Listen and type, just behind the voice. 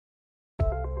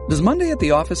Does Monday at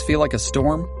the office feel like a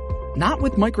storm? Not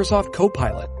with Microsoft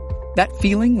Copilot. That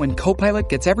feeling when Copilot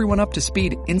gets everyone up to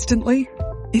speed instantly?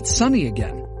 It's sunny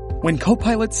again. When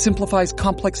Copilot simplifies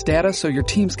complex data so your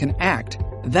teams can act,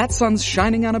 that sun's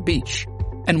shining on a beach.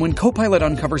 And when Copilot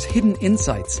uncovers hidden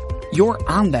insights, you're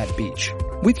on that beach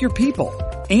with your people,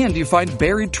 and you find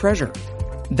buried treasure.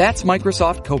 That's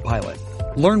Microsoft Copilot.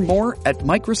 Learn more at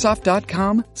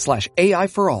Microsoft.com/AI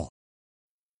for all.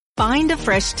 Find a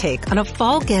fresh take on a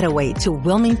fall getaway to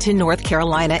Wilmington, North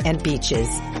Carolina and beaches.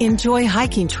 Enjoy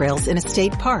hiking trails in a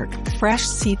state park, fresh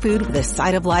seafood with a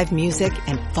side of live music,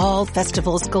 and fall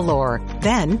festivals galore.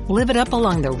 Then live it up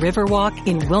along the Riverwalk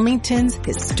in Wilmington's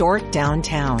historic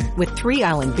downtown. With 3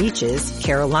 island beaches,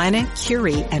 Carolina,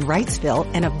 Curie, and Wrightsville,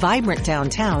 and a vibrant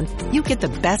downtown, you get the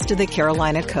best of the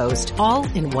Carolina coast all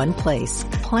in one place.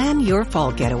 Plan your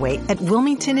fall getaway at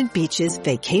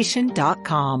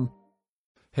WilmingtonandBeachesVacation.com.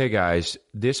 Hey guys,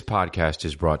 this podcast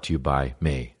is brought to you by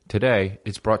me. Today,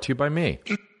 it's brought to you by me.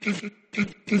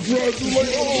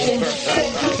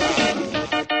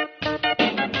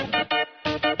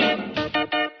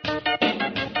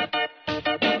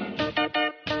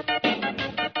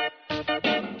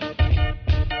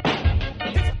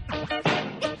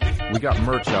 We got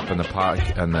merch up in the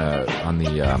on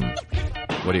the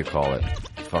what do you call it?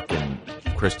 Fucking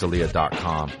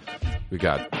Crystalia.com. We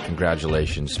got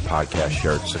congratulations podcast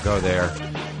shirts. So go there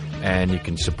and you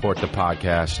can support the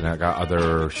podcast. And I got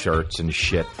other shirts and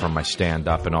shit from my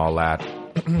stand-up and all that.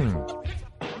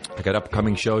 I got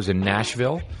upcoming shows in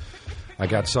Nashville. I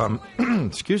got some,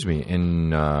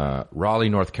 in Raleigh,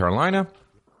 North Carolina.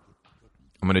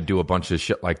 I'm going to do a bunch of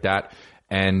shit like that.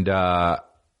 And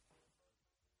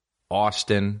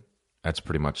Austin, that's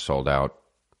pretty much sold out.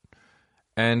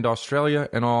 And Australia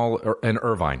and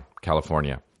Irvine,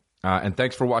 California. And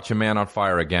thanks for watching Man on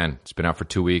Fire again. It's been out for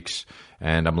 2 weeks,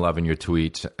 and I'm loving your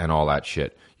tweets and all that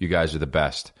shit. You guys are the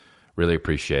best. Really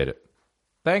appreciate it.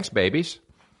 Thanks, babies.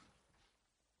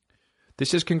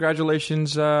 This is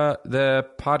Congratulations, the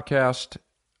podcast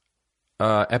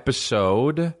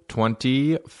episode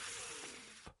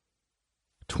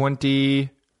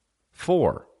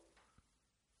 24.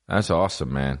 That's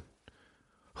awesome, man.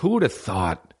 Who would have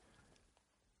thought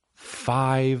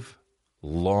 5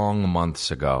 long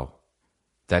months ago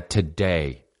that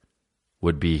today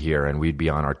would be here and we'd be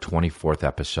on our 24th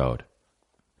episode?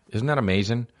 Isn't that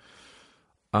amazing?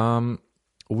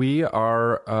 We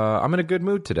are, I'm in a good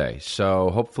mood today,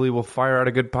 so hopefully we'll fire out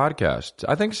a good podcast.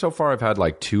 I think so far I've had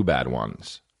like 2 bad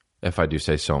ones, if I do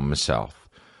say so myself.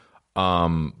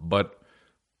 But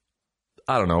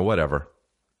I don't know, whatever.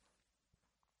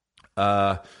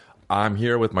 I'm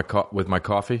here with my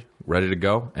coffee, ready to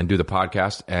go and do the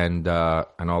podcast and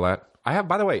all that. I have,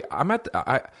 by the way, I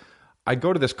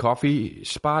go to this coffee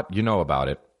spot. You know about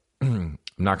it. I'm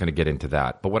not going to get into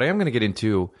that, but what I am going to get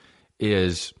into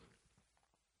is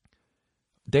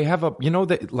they have I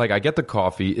get the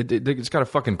coffee. It's got a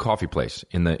fucking coffee place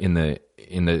in the.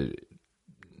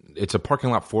 It's a parking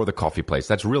lot for the coffee place.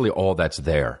 That's really all that's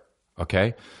there.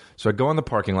 Okay, so I go in the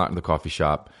parking lot in the coffee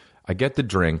shop. I get the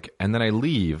drink and then I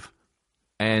leave.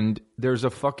 And there's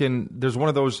one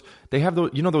of those, they have those,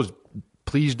 those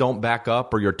please don't back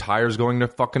up or your tire's going to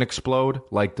fucking explode.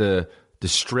 Like the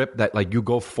strip that like you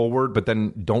go forward, but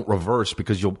then don't reverse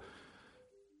because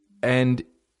and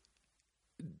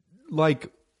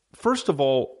like, first of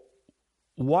all,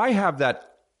 why have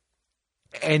that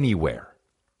anywhere?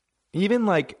 Even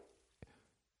like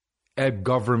a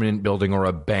government building or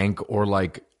a bank or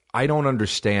like, I don't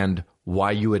understand why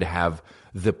you would have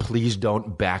the please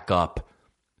don't back up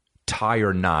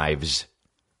tire knives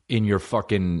in your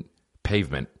fucking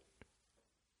pavement.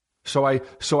 So I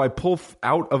pull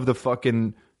out of the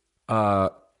fucking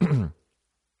parking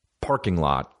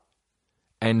lot,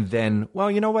 and then,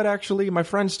 well, you know what? Actually, my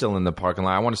friend's still in the parking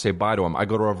lot. I want to say bye to him. I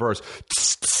go to reverse.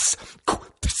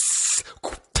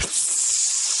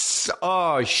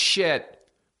 Oh shit!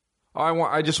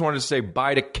 I just wanted to say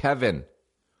bye to Kevin.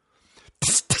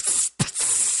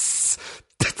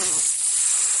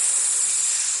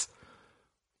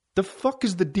 The fuck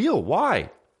is the deal? Why?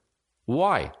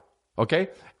 Okay?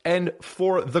 And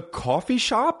for the coffee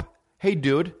shop, hey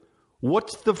dude,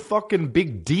 what's the fucking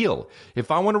big deal?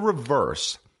 If I want to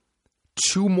reverse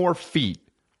 2 more feet,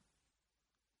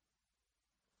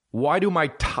 why do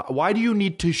you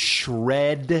need to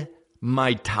shred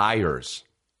my tires?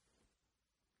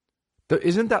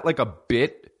 Isn't that like a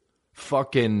bit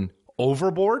fucking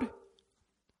overboard?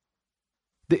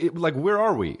 Like, where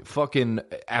are we? Fucking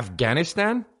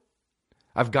Afghanistan?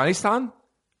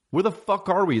 Where the fuck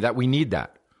are we that we need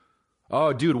that?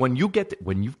 Oh, dude, when you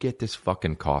get this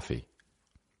fucking coffee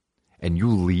and you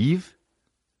leave,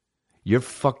 you're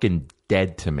fucking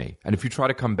dead to me. And if you try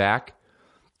to come back,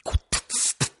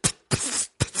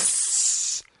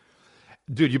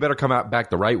 dude, you better come out back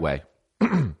the right way.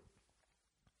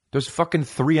 There's fucking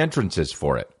 3 entrances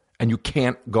for it, and you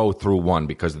can't go through one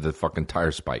because of the fucking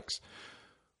tire spikes.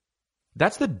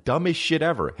 That's the dumbest shit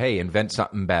ever. Hey, invent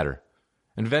something better.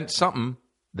 Invent something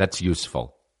that's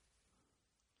useful.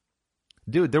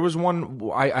 Dude, there was one,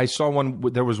 I saw one,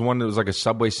 there was one that was like a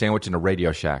Subway sandwich in a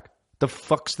Radio Shack. The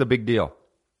fuck's the big deal?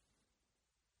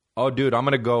 Oh, dude, I'm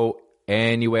going to go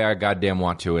any way I goddamn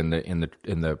want to in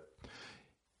the,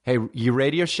 hey, you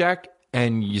Radio Shack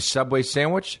and you Subway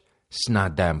sandwich, it's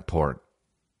not that important.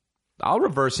 I'll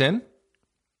reverse in.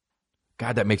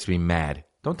 God, that makes me mad.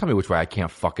 Don't tell me which way I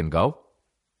can't fucking go.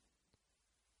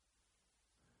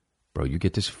 Bro, you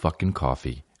get this fucking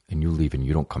coffee and you leave and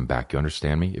you don't come back. You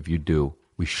understand me? If you do,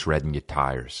 we shredding your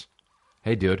tires.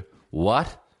 Hey, dude,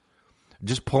 what?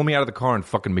 Just pull me out of the car and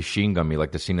fucking machine gun me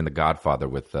like the scene in The Godfather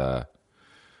with, never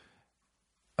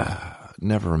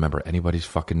remember anybody's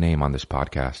fucking name on this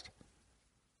podcast.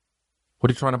 What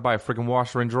are you trying to buy, a freaking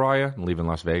washer and dryer and leave in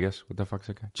Las Vegas? What the fuck's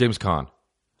that guy? James Caan.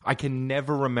 I can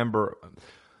never remember.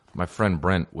 My friend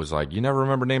Brent was like, you never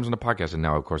remember names on the podcast. And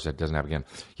now, of course, that doesn't happen again.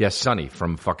 Yes, Sonny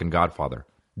from fucking Godfather.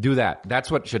 Do that.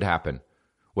 That's what should happen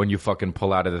when you fucking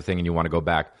pull out of the thing and you want to go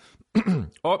back.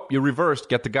 Oh, you reversed.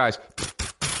 Get the guys.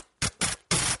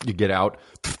 You get out.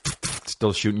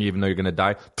 Still shooting you even though you're going to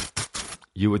die.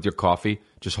 You with your coffee,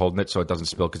 just holding it so it doesn't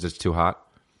spill because it's too hot.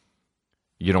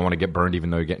 You don't want to get burned even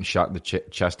though you're getting shot in the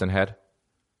chest and head.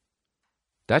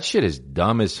 That shit is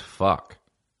dumb as fuck.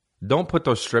 Don't put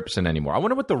those strips in anymore. I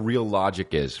wonder what the real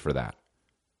logic is for that.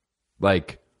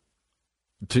 Like,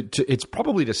 it's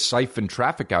probably to siphon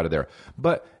traffic out of there.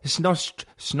 But it's no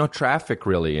traffic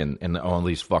really in all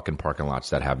these fucking parking lots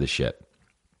that have this shit.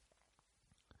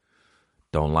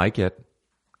 Don't like it.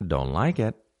 Don't like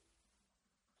it.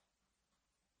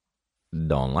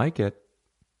 Don't like it.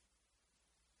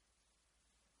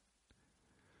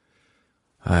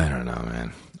 I don't know,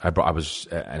 man. I was,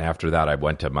 and after that, I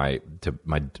went to my.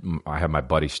 I had my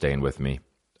buddy staying with me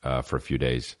for a few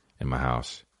days in my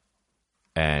house,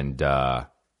 and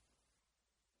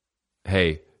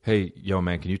hey, yo,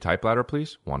 man, can you type louder,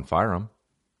 please? One, fire him,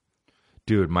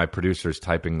 dude. My producer's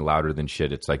typing louder than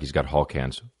shit. It's like he's got Hulk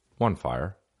hands. One,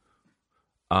 fire.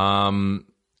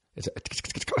 It's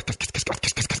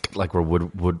like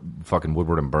we're fucking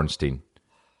Woodward and Bernstein.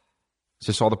 Is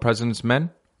this All the President's Men?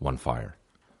 One, fire.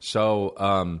 So,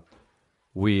 I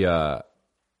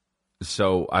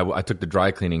took the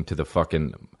dry cleaning to the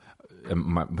fucking,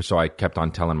 so I kept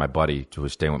on telling my buddy who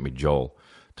was staying with me, Joel,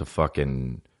 to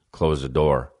fucking close the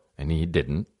door, and he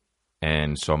didn't.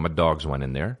 And so my dogs went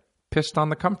in there, pissed on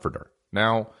the comforter.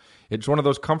 Now, it's one of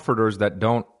those comforters that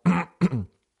don't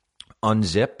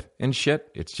unzip and shit.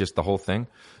 It's just the whole thing.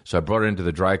 So I brought it into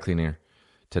the dry cleaner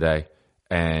today.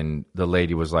 And the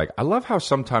lady was like, I love how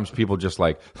sometimes people just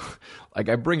like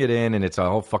I bring it in and it's a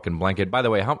whole fucking blanket. By the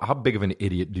way, how big of an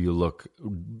idiot do you look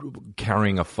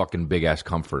carrying a fucking big ass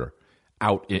comforter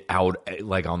out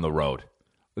like on the road?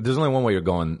 There's only one way you're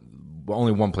going,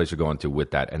 only one place you're going to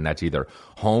with that, and that's either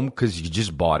home because you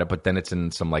just bought it, but then it's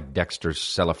in some like Dexter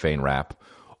cellophane wrap,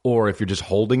 or if you're just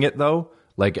holding it though,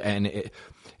 like, and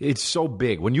it's so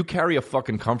big when you carry a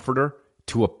fucking comforter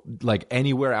to like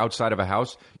anywhere outside of a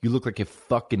house, you look like a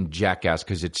fucking jackass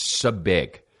because it's so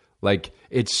big. Like,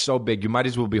 it's so big. You might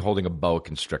as well be holding a boa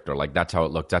constrictor. Like, that's how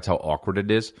it looks. That's how awkward it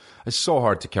is. It's so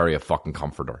hard to carry a fucking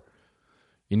comforter.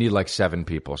 You need like 7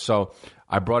 people. So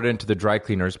I brought it into the dry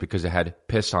cleaners because it had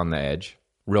piss on the edge.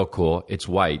 Real cool. It's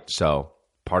white, so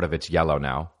part of it's yellow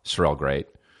now. It's real great.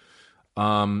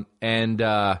 And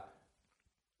I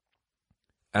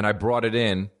brought it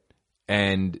in,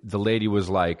 and the lady was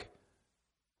like,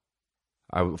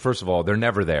 first of all, they're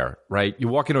never there, right? You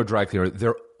walk into a dry cleaner,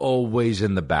 they're always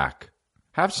in the back.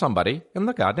 Have somebody in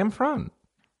the goddamn front.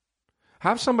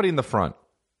 Have somebody in the front.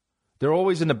 They're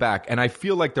always in the back, and I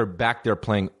feel like they're back there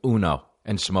playing Uno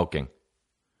and smoking.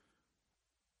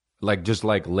 Like, just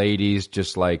like ladies,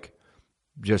 just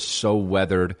so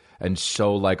weathered and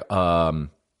so like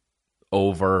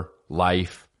over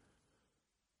life.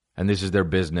 And this is their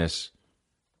business.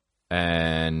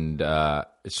 And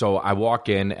so I walk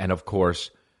in, and of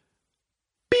course,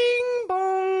 bing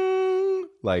bong,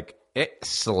 like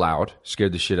it's loud,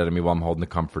 scared the shit out of me while I'm holding the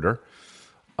comforter.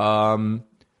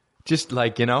 Just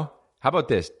like, you know, how about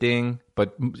this ding?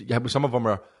 But some of them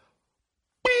are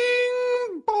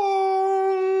bing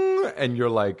bong, and you're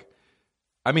like,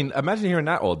 I mean, imagine hearing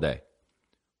that all day.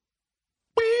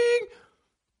 Bing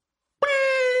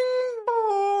bing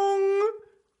bong.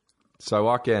 So I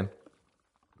walk in.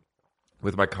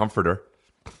 with my comforter,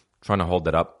 trying to hold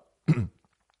it up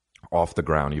off the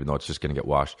ground, even though it's just going to get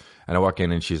washed. And I walk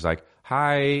in and she's like,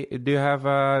 hi, do you have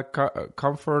a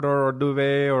comfort or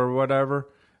duvet or whatever?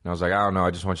 And I was like, I don't know.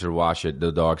 I just want you to wash it.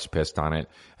 The dog's pissed on it.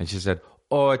 And she said,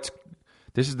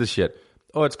 this is the shit.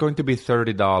 Oh, it's going to be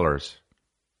 $30.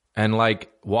 And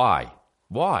like, why?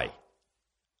 Why?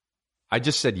 I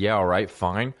just said, yeah, all right,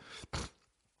 fine.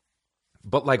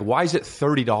 But like, why is it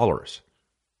 $30?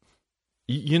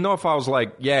 You know, if I was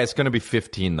like, yeah, it's going to be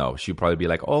 $15 though, she'd probably be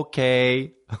like,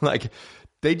 okay. Like,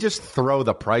 they just throw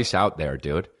the price out there,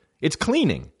 dude. It's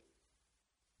cleaning.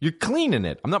 You're cleaning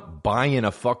it. I'm not buying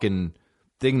a fucking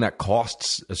thing that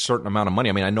costs a certain amount of money.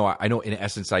 I mean, I know in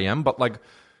essence I am, but like,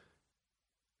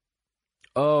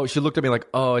 oh, she looked at me like,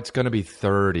 oh, it's going to be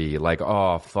 30. Like,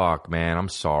 oh, fuck, man, I'm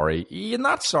sorry. You're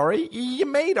not sorry. You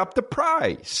made up the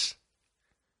price.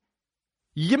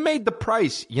 You made the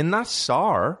price. You're not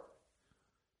sorry.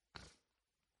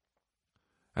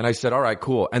 And I said, all right,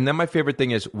 cool. And then my favorite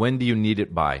thing is, when do you need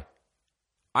it by?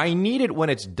 I need it when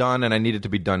it's done, and I need it to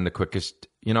be done the quickest,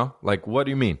 you know? Like, what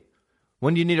do you mean?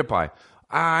 When do you need it by?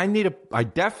 I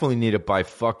definitely need it by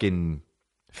fucking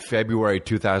February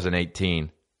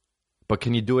 2018. But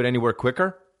can you do it anywhere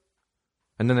quicker?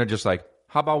 And then they're just like,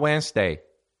 how about Wednesday?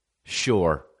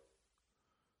 Sure.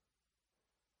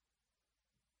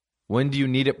 When do you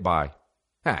need it by?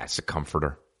 It's a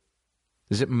comforter.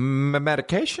 Is it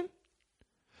medication?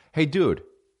 Hey, dude,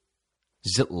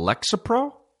 is it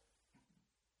Lexapro?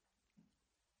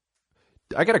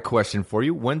 I got a question for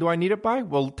you. When do I need it by?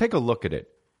 Well, take a look at it.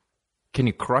 Can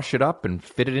you crush it up and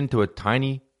fit it into a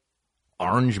tiny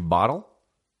orange bottle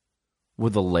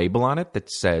with a label on it that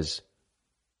says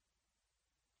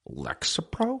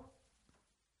Lexapro?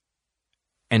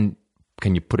 And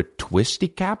can you put a twisty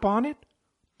cap on it?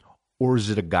 Or is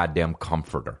it a goddamn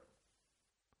comforter?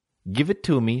 Give it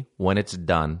to me when it's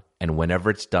done, and whenever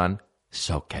it's done,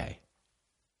 it's okay.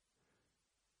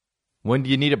 When do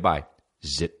you need it by?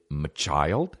 Is it my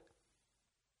child?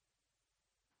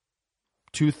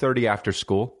 2:30 after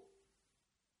school?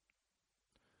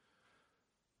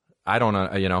 I don't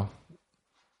know, you know.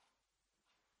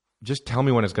 Just tell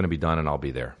me when it's going to be done and I'll be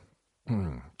there.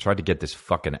 Tried to get this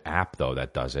fucking app, though,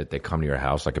 that does it. They come to your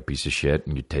house like a piece of shit,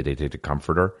 and they take the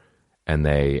comforter, and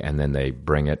then they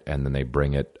bring it, and then they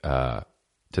bring it to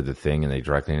the thing, and they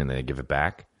dry clean it, and they give it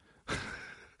back.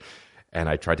 And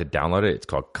I tried to download it. It's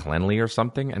called Cleanly or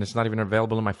something, and it's not even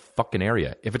available in my fucking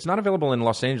area. If it's not available in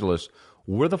Los Angeles,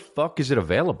 where the fuck is it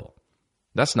available?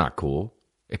 That's not cool.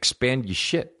 Expand your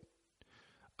shit.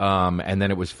 And then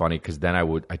it was funny because then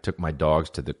I took my dogs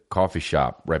to the coffee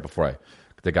shop right before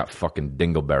they got fucking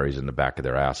dingleberries in the back of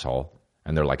their asshole,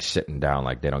 and they're like sitting down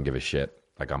like they don't give a shit,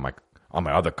 like on my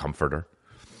other comforter.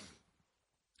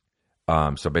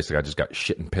 So basically I just got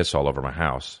shit and piss all over my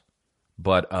house.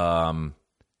 But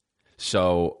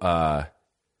so I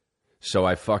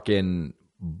fucking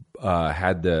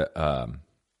had the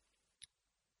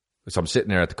so I'm sitting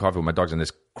there at the coffee with my dogs, and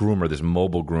this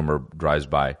mobile groomer drives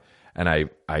by, and I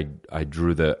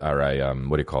drew what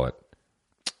do you call it?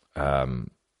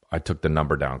 I took the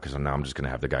number down because now I'm just going to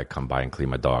have the guy come by and clean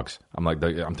my dogs.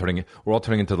 We're all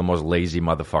turning into the most lazy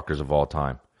motherfuckers of all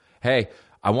time. Hey,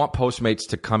 I want Postmates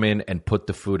to come in and put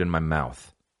the food in my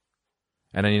mouth.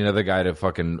 And I need another guy to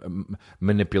fucking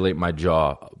manipulate my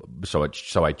jaw so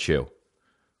I chew.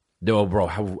 No, bro,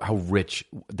 how rich,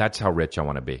 that's how rich I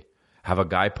want to be. Have a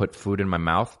guy put food in my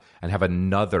mouth and have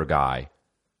another guy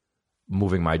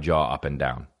moving my jaw up and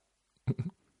down.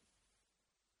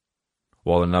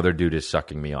 While another dude is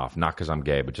sucking me off. Not because I'm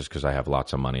gay, but just because I have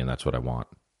lots of money and that's what I want.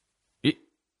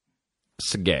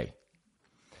 It's gay.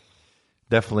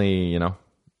 Definitely, you know.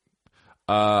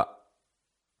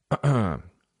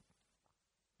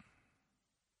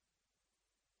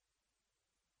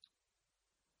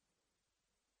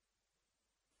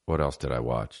 What else did I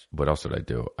watch? What else did I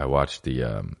do? I watched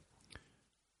the...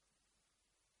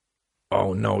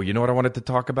 Oh, no. You know what I wanted to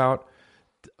talk about?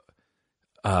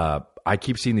 I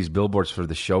keep seeing these billboards for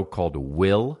the show called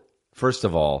Will. First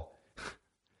of all,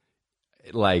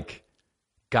 like,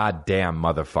 goddamn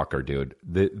motherfucker, dude.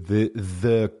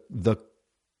 The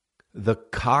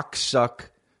cocksuck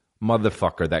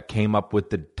motherfucker that came up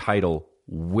with the title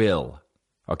Will.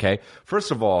 Okay? First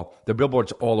of all, the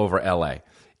billboard's all over LA.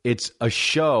 It's a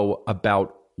show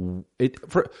about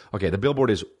the billboard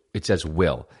it says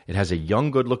Will. It has a young,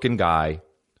 good-looking guy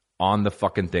on the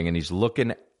fucking thing, and he's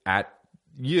looking at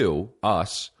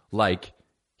us, like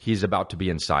he's about to be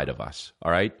inside of us.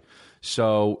 All right.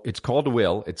 So it's called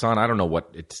Will. It's on, I don't know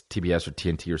what, it's TBS or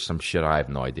TNT or some shit. I have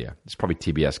no idea. It's probably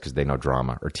TBS because they know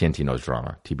drama, or TNT knows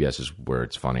drama. TBS is where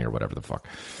it's funny or whatever the fuck.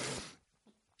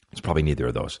 It's probably neither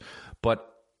of those. But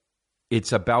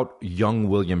it's about young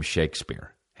William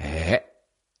Shakespeare.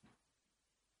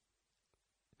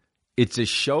 It's a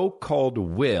show called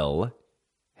Will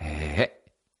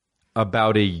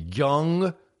about a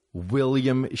young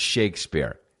William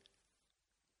Shakespeare.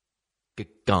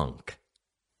 Gunk.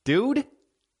 Dude?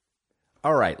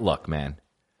 All right, look, man.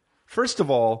 First of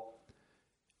all,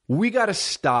 we got to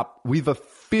stop. We've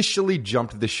officially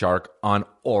jumped the shark on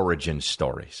origin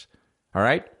stories. All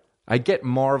right? I get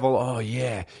Marvel. Oh,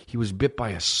 yeah, he was bit by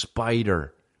a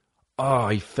spider. Oh,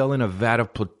 he fell in a vat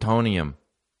of plutonium.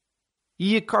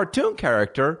 He a cartoon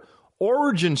character.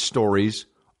 Origin stories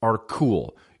are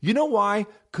cool. You know why?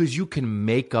 Because you can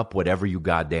make up whatever you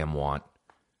goddamn want.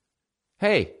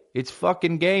 Hey, it's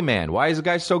fucking gay, man. Why is the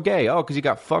guy so gay? Oh, because he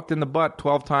got fucked in the butt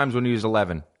 12 times when he was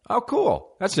 11. Oh,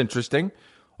 cool. That's interesting.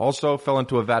 Also fell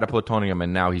into a vat of plutonium,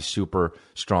 and now he's super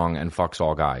strong and fucks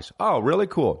all guys. Oh, really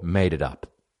cool. Made it up.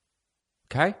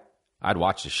 Okay? I'd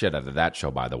watch the shit out of that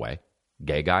show, by the way.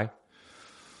 Gay guy.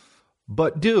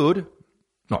 But, dude...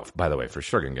 No, by the way, for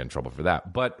sure gonna get in trouble for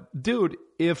that. But, dude,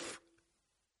 if...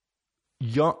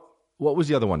 young... What was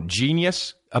the other one?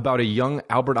 Genius? About a young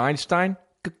Albert Einstein?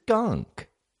 Gunk.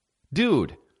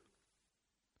 Dude.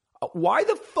 Why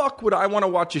the fuck would I want to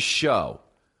watch a show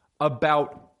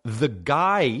about the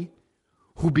guy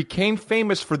who became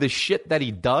famous for the shit that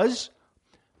he does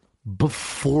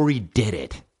before he did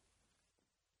it?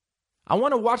 I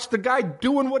want to watch the guy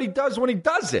doing what he does when he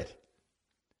does it.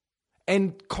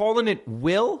 And calling it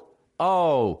Will?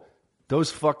 Oh,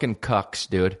 those fucking cucks,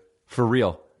 dude. For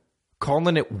real.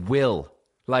 Calling it Will.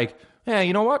 Like, yeah,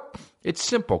 you know what? It's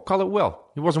simple. Call it Will.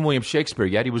 He wasn't William Shakespeare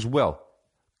yet. He was Will.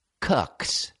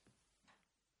 Cucks.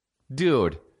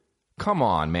 Dude, come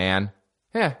on, man.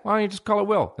 Yeah, why don't you just call it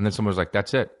Will? And then someone was like,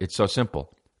 that's it. It's so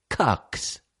simple.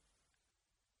 Cucks.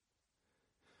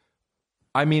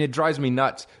 I mean, it drives me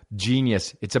nuts.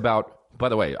 Genius. It's about... By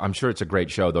the way, I'm sure it's a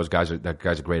great show. That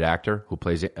guy's a great actor who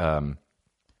plays Albert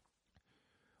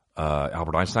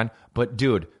Einstein. But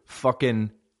dude, fucking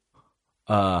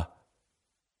it's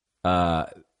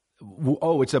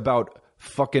about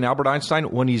fucking Albert Einstein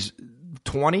when he's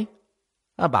 20.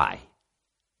 Bye.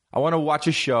 I want to watch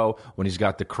a show when he's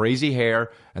got the crazy hair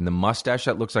and the mustache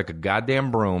that looks like a goddamn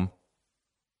broom.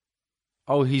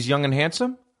 Oh, he's young and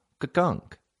handsome?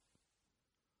 Gunk.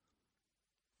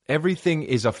 Everything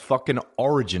is a fucking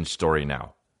origin story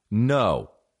now. No.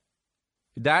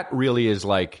 That really is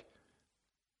like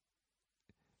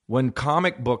when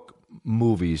comic book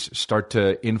movies start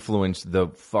to influence the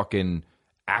fucking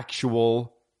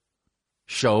actual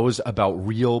shows about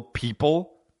real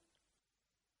people.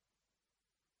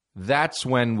 That's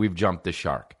when we've jumped the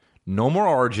shark. No more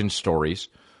origin stories.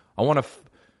 I want to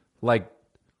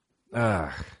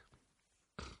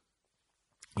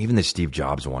even the Steve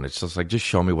Jobs one, it's just like, just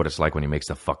show me what it's like when he makes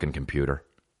the fucking computer.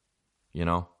 You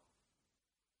know?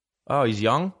 Oh, he's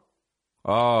young?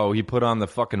 Oh, he put on the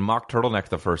fucking mock turtleneck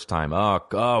the first time.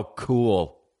 Oh,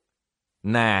 cool.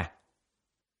 Nah.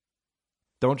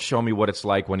 Don't show me what it's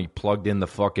like when he plugged in the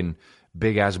fucking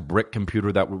big-ass brick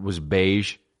computer that was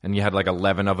beige, and you had like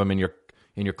 11 of them in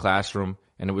your classroom,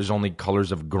 and it was only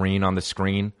colors of green on the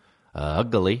screen.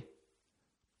 Ugly.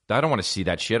 I don't want to see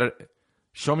that shit.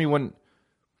 Show me when...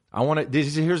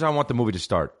 Here's how I want the movie to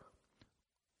start.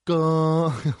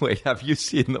 Wait, have you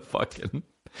seen the fucking...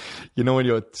 You know when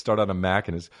you start on a Mac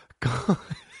and it's...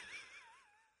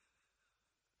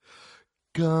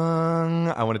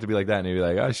 I want it to be like that. And you'd be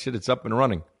like, oh shit, it's up and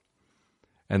running.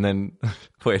 And then...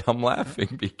 Wait, I'm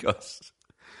laughing because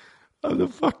of the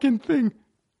fucking thing.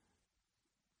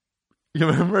 You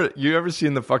remember... You ever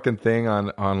seen the fucking thing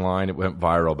online? It went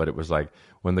viral, but it was like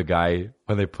when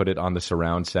they put it on the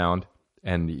surround sound...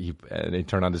 And he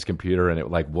turned on his computer and it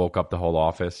like woke up the whole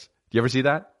office. Do you ever see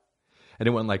that? And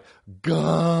it went like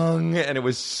gong, and it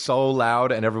was so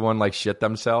loud, and everyone like shit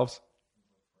themselves.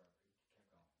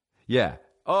 Yeah.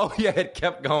 Oh yeah, it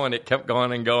kept going. It kept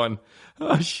going and going.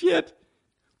 Oh shit.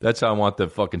 That's how I want the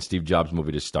fucking Steve Jobs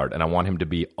movie to start, and I want him to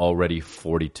be already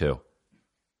 42.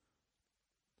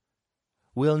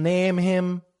 We'll name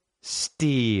him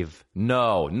Steve.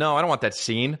 No, I don't want that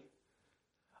scene.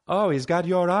 Oh, he's got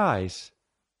your eyes.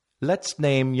 Let's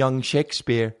name young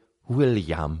Shakespeare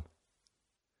William.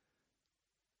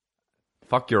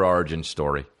 Fuck your origin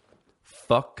story.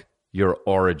 Fuck your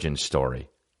origin story.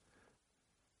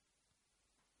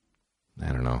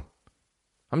 I don't know.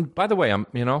 By the way,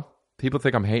 people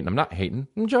think I'm hating. I'm not hating.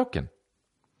 I'm joking.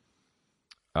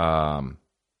 I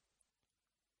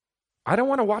don't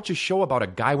want to watch a show about a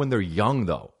guy when they're young,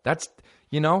 though. That's...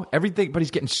 everything, but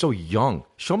he's getting so young.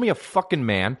 Show me a fucking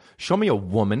man. Show me a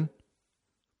woman.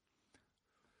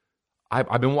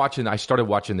 I've been watching. I started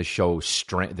watching the show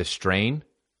The Strain.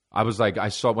 I was like,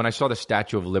 when I saw the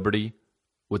Statue of Liberty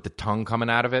with the tongue coming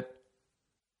out of it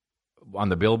on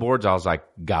the billboards, I was like,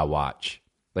 gotta watch.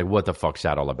 Like, what the fuck's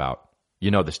that all about?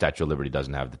 You know, the Statue of Liberty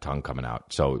doesn't have the tongue coming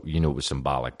out, so you knew it was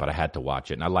symbolic. But I had to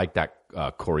watch it, and I like that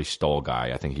Corey Stoll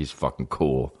guy. I think he's fucking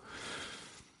cool.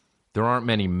 There aren't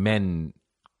many men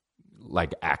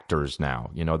like actors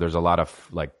now. You know, there's a lot of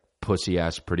like pussy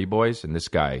ass pretty boys, and this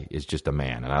guy is just a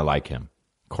man, and I like him.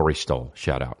 Corey Stoll,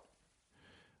 shout out.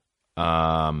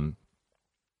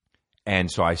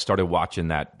 And so I started watching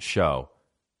that show.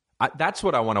 That's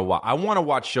what I want to watch. I want to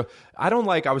watch show. I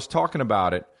was talking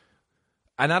about it,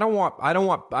 and I don't want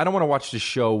to watch the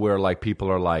show where like people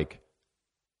are like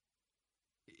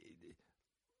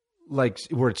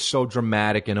where it's so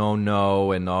dramatic and oh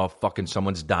no and oh fucking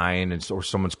someone's dying or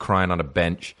someone's crying on a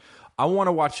bench. I want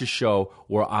to watch a show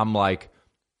where I'm like,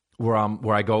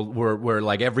 where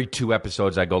like every 2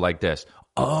 episodes I go like this.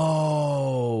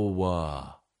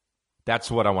 Oh, that's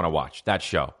what I want to watch. That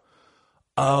show.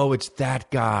 Oh, it's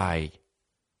that guy.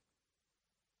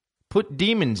 Put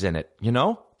demons in it, you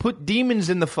know? Put demons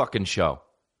in the fucking show.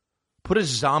 Put a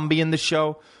zombie in the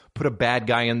show. Put a bad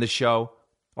guy in the show.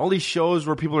 All these shows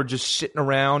where people are just sitting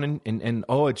around and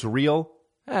oh, it's real.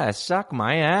 Suck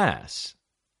my ass.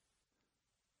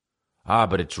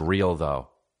 But it's real, though.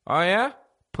 Oh, yeah?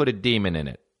 Put a demon in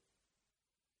it.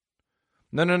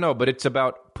 No, but it's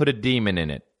about put a demon in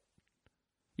it.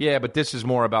 Yeah, but this is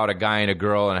more about a guy and a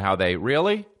girl and how they...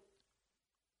 Really?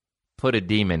 Put a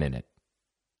demon in it.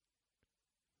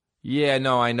 Yeah,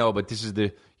 no, I know, but this is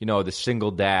the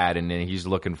single dad, and then he's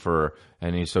looking for...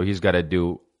 so he's got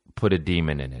to put a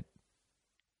demon in it.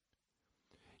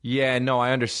 Yeah, no,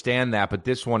 I understand that, but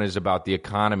this one is about the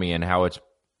economy and how it's...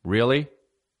 Really?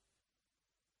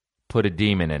 Put a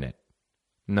demon in it.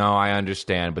 No, I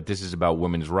understand, but this is about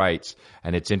women's rights,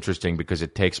 and it's interesting because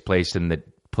it takes place in the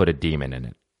put a demon in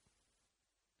it.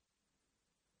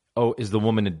 Oh, is the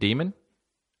woman a demon?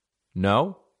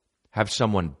 No? Have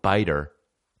someone bite her,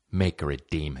 make her a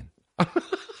demon.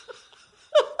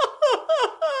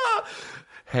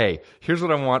 Hey, here's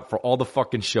what I want for all the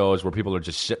fucking shows where people are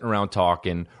just sitting around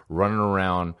talking, running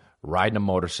around, riding a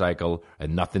motorcycle,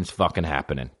 and nothing's fucking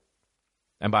happening.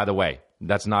 And by the way,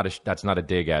 that's not a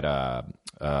dig at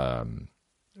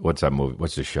what's that movie?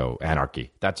 What's the show?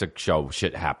 Anarchy. That's a show.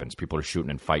 Shit happens. People are shooting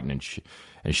and fighting and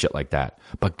shit like that.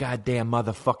 But goddamn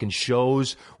motherfucking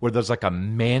shows where there's like a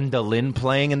mandolin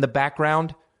playing in the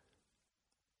background.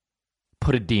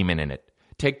 Put a demon in it.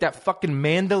 Take that fucking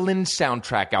mandolin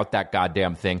soundtrack out that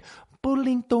goddamn thing.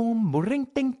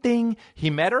 He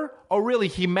met her? Oh, really?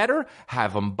 He met her?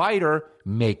 Have him bite her.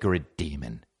 Make her a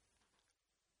demon.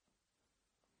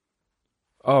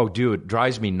 Oh, dude,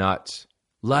 drives me nuts.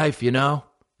 Life, you know?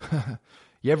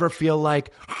 You ever feel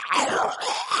like...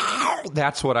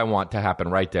 That's what I want to happen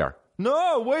right there.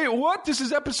 No, wait, what? This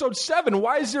is episode 7.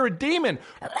 Why is there a demon?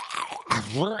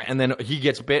 And then he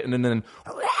gets bit, and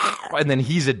then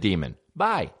he's a demon.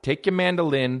 Bye. Take your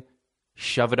mandolin,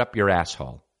 shove it up your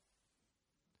asshole.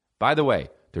 By the way,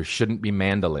 there shouldn't be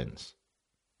mandolins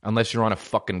unless you're on a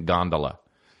fucking gondola.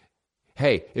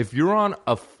 Hey, if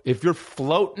you're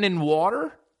floating in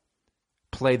water,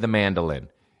 play the mandolin.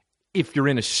 If you're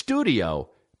in a studio,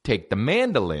 take the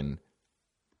mandolin,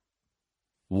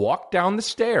 walk down the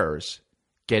stairs,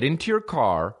 get into your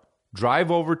car,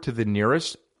 drive over to the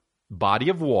nearest body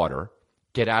of water,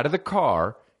 get out of the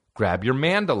car, grab your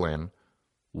mandolin,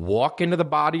 walk into the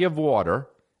body of water,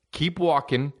 keep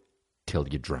walking till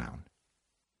you drown.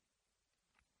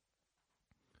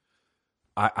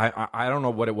 I don't know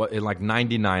what it was. In like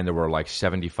 99, there were like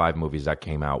 75 movies that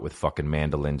came out with fucking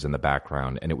mandolins in the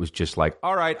background. And it was just like,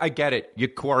 all right, I get it. You're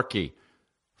quirky.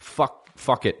 Fuck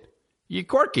it. You're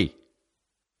quirky.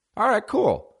 All right,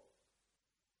 cool.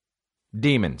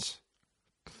 Demons.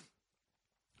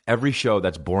 Every show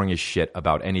that's boring as shit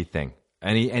about anything.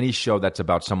 Any show that's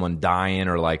about someone dying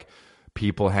or like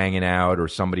people hanging out or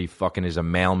somebody fucking is a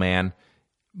mailman.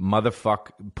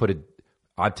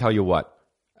 I'll tell you what.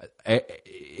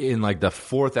 In like the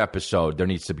 4th episode, there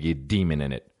needs to be a demon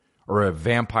in it, or a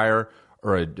vampire,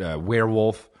 or a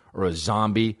werewolf, or a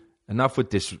zombie. Enough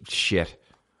with this shit.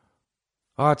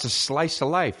 Oh, it's a slice of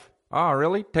life. Oh,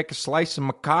 really? Take a slice of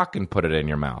my cock and put it in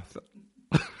your mouth.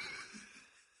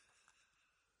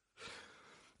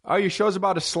 Oh, your show's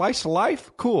about a slice of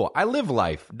life? Cool. I live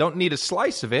life. Don't need a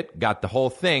slice of it. Got the whole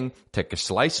thing. Take a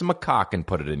slice of my cock and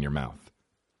put it in your mouth.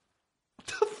 What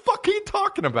the fuck are you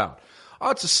talking about? Oh,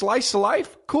 it's a slice of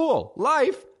life? Cool.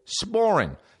 Life?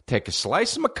 Sporing. Take a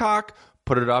slice of my cock,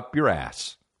 put it up your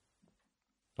ass.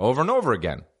 Over and over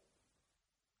again.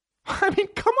 I mean,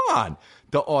 come on.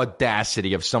 The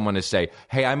audacity of someone to say,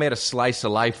 hey, I made a slice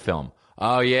of life film.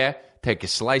 Oh, yeah? Take a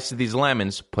slice of these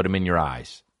lemons, put them in your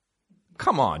eyes.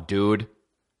 Come on, dude.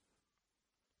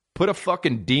 Put a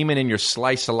fucking demon in your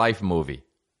slice of life movie.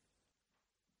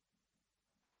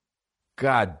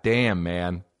 God damn,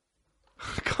 man.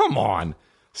 Come on.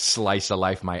 Slice of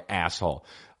life, my asshole.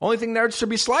 Only thing there should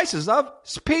be slices of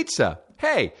is pizza.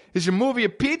 Hey, is your movie a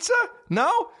pizza?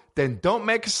 No? Then don't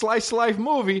make a slice of life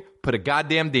movie. Put a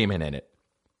goddamn demon in it.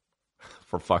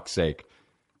 For fuck's sake.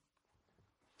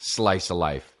 Slice of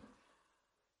life.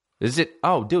 Is it,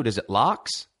 oh, dude, is it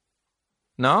lox?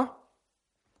 No?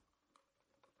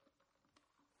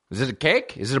 Is it a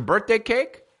cake? Is it a birthday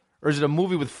cake? Or is it a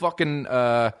movie with fucking,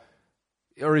 or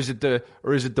is it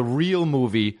the real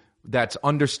movie that's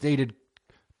understated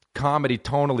comedy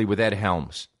tonally with Ed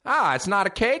Helms? Ah, it's not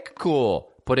a cake?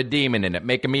 Cool. Put a demon in it.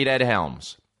 Make him eat Ed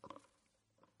Helms.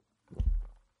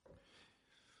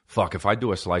 Fuck, if I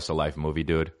do a slice of life movie,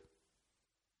 dude,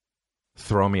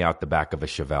 throw me out the back of a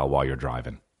Chevelle while you're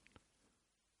driving.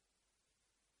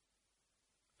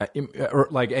 Or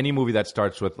like any movie that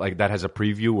starts with, like, that has a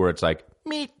preview where it's like,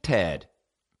 meet Ted.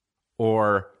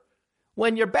 Or,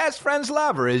 when your best friend's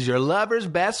lover is your lover's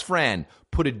best friend.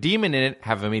 Put a demon in it,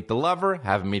 have him meet the lover,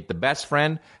 have him meet the best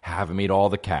friend, have him meet all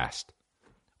the cast.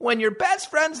 When your best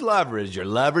friend's lover is your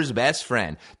lover's best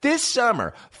friend. This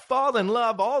summer, fall in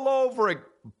love all over it.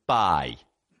 Bye.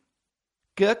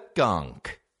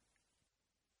 Gunk.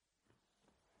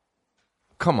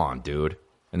 Come on, dude.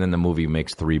 And then the movie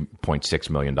makes $3.6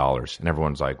 million. And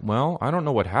everyone's like, well, I don't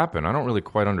know what happened. I don't really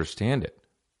quite understand it.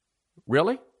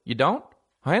 Really? You don't?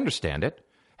 I understand it.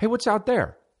 Hey, what's out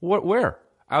there? What? Where?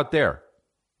 Out there.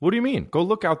 What do you mean? Go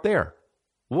look out there.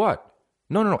 What?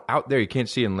 No. Out there. You can't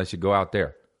see it unless you go out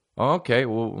there. Okay.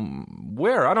 Well,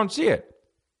 where? I don't see it.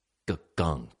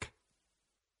 Gunk.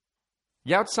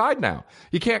 You're outside now.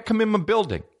 You can't come in my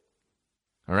building.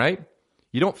 All right?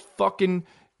 You don't fucking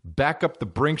back up the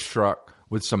Brinks truck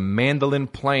with some mandolin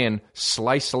playing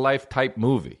slice of life type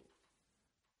movie.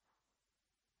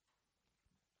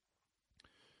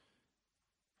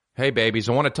 Hey, babies,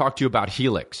 I want to talk to you about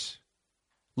Helix.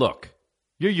 Look,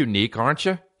 you're unique, aren't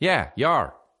you? Yeah, you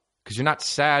are. Because you're not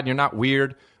sad, you're not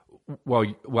weird.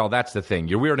 Well, that's the thing.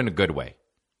 You're weird in a good way.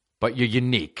 But you're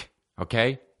unique,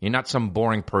 okay? You're not some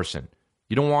boring person.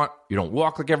 You don't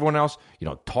walk like everyone else, you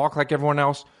don't talk like everyone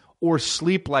else, or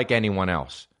sleep like anyone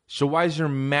else. So why is your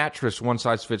mattress one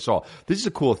size fits all? This is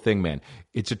a cool thing, man.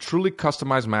 It's a truly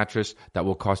customized mattress that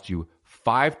will cost you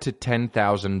 $5,000 to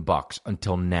 $10,000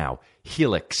 until now.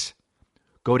 Helix.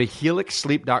 Go to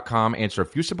helixsleep.com, answer a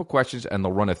few simple questions, and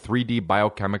they'll run a 3D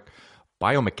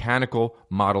biomechanical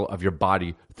model of your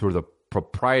body through the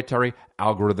proprietary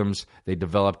algorithms they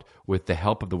developed with the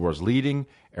help of the world's leading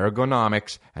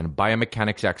ergonomics and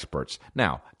biomechanics experts.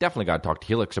 Now, definitely got to talk to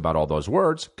Helix about all those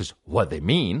words, because what they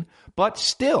mean, but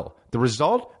still, the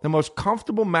result, the most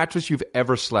comfortable mattress you've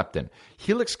ever slept in.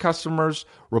 Helix customers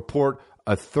report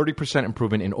a 30%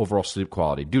 improvement in overall sleep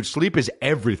quality. Dude, sleep is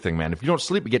everything, man. If you don't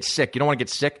sleep, you get sick. You don't want to get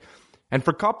sick. And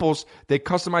for couples, they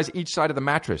customize each side of the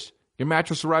mattress. Your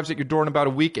mattress arrives at your door in about a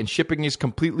week, and shipping is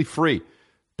completely free.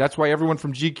 That's why everyone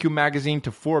from GQ magazine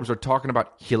to Forbes are talking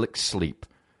about Helix Sleep.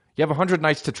 You have 100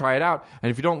 nights to try it out, and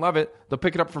if you don't love it, they'll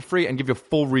pick it up for free and give you a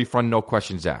full refund, no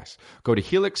questions asked. Go to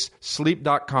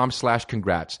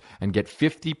helixsleep.com/congrats and get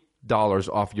 $50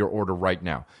 off your order right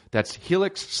now. That's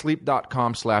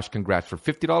helixsleep.com/congrats for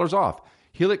 $50 off.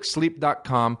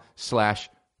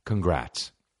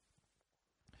 helixsleep.com/congrats.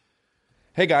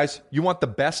 Hey guys, you want the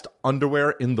best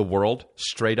underwear in the world,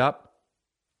 straight up?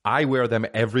 I wear them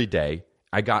every day.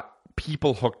 I got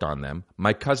people hooked on them.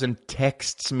 My cousin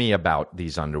texts me about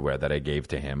these underwear that I gave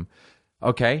to him.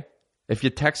 Okay, if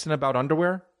you're texting about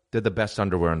underwear, they're the best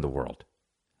underwear in the world.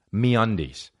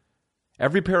 MeUndies.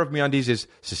 Every pair of MeUndies is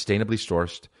sustainably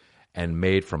sourced and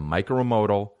made from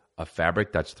micromodal, a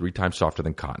fabric that's 3 times softer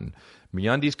than cotton.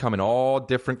 MeUndies come in all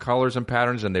different colors and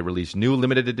patterns, and they release new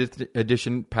limited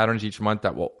edition patterns each month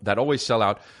that always sell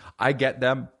out. I get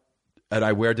them, and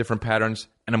I wear different patterns,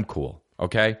 and I'm cool.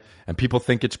 Okay? And people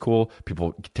think it's cool.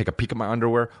 People take a peek at my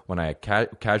underwear when I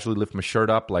casually lift my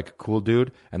shirt up like a cool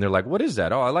dude. And they're like, what is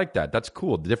that? Oh, I like that. That's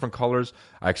cool. The different colors.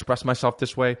 I express myself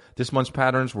this way. This month's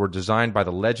patterns were designed by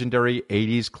the legendary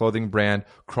 80s clothing brand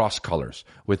Cross Colors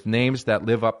with names that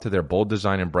live up to their bold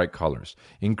design and bright colors.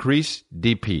 Increase,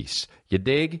 decrease. You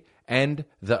dig? And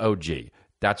the OG.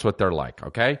 That's what they're like,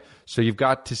 okay? So you've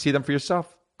got to see them for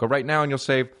yourself. Go right now and you'll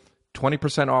save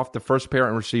 20% off the first pair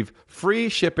and receive free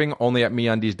shipping only at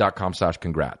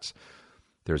MeUndies.com/congrats.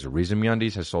 There's a reason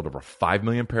MeUndies has sold over 5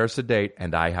 million pairs to date,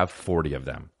 and I have 40 of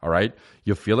them, all right?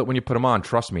 You'll feel it when you put them on,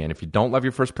 trust me. And if you don't love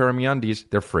your first pair of MeUndies,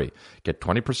 they're free. Get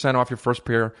 20% off your first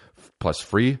pair plus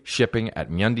free shipping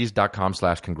at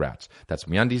MeUndies.com/congrats. That's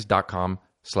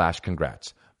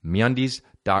MeUndies.com/congrats.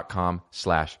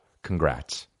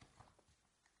 MeUndies.com/congrats.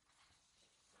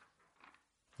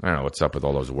 I don't know what's up with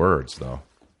all those words, though.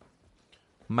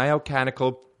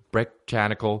 Myocanical,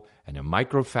 brechanical, and a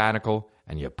microfanical,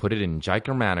 and you put it in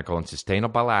gigermanical and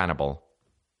sustainable animal.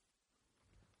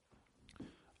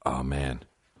 Oh, man.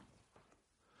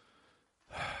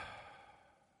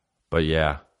 But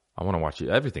yeah, I want to watch it.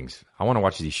 I want to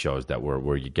watch these shows that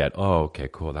where you get, oh, okay,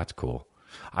 cool, that's cool.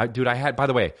 I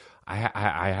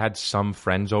had some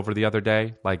friends over the other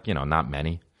day, like, not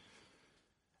many.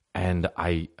 And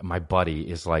my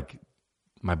buddy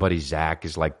Zach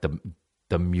is like the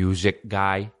music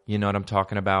guy. You know what I'm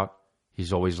talking about?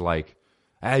 He's always like,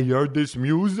 hey, you heard this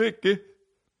music?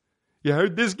 You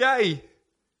heard this guy?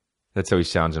 That's how he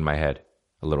sounds in my head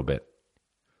a little bit.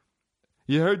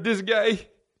 You heard this guy?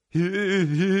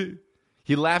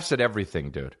 He laughs at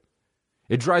everything, dude.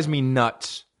 It drives me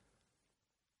nuts.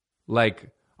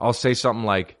 Like, I'll say something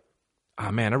like,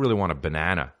 oh, man, I really want a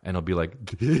banana. And he'll be like,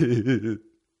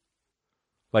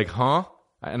 like, huh?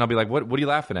 And I'll be like, what are you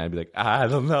laughing at? I'll be like, I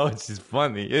don't know. It's just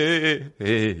funny.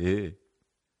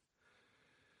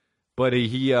 But I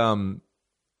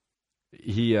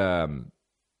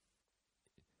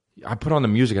put on the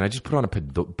music, and I just put on a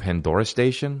Pandora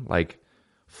station, like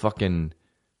fucking,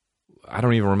 I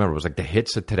don't even remember. It was like the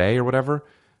hits of today or whatever.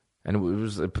 And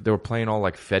they were playing all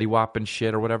like Fetty Wap and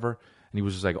shit or whatever. And he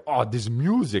was just like, oh, this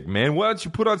music, man. Why don't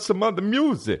you put on some other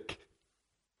music?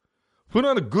 Put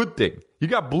on a good thing. You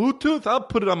got Bluetooth? I'll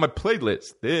put it on my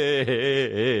playlist.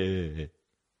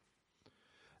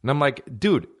 And I'm like,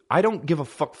 dude, I don't give a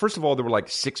fuck. First of all, there were like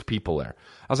 6 people there.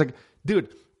 I was like,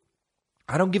 dude,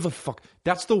 I don't give a fuck.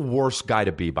 That's the worst guy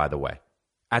to be, by the way,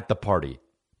 at the party.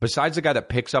 Besides the guy that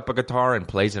picks up a guitar and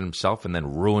plays it himself and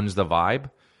then ruins the vibe,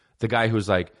 the guy who's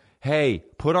like, hey,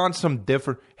 put on some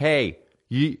different, hey,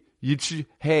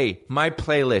 hey, my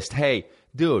playlist. Hey,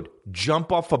 dude,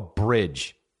 jump off a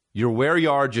bridge. You're where you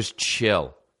are, just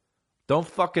chill. Don't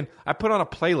fucking, I put on a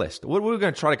playlist. What are we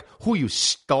going to try to, who are you,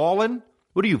 Stalin?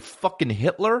 What are you, fucking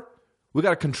Hitler? We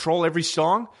got to control every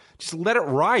song? Just let it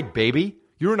ride, baby.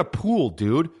 You're in a pool,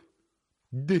 dude.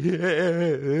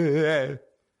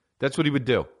 That's what he would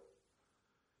do.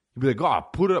 He'd be like, oh,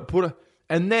 put it.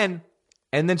 And then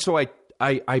so I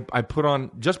put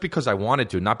on, just because I wanted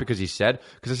to, not because he said,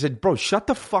 because I said, bro, shut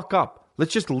the fuck up.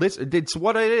 Let's just listen. It's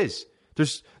what it is.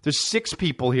 There's 6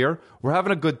 people here. We're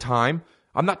having a good time.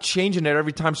 I'm not changing it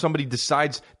every time somebody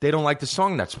decides they don't like the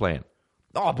song that's playing.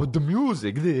 Oh, but the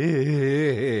music.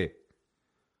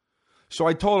 So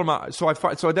I told him.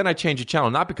 So then I changed the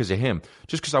channel, not because of him,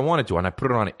 just because I wanted to, and I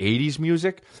put it on 80s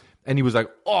music, and he was like,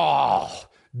 "Oh,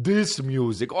 this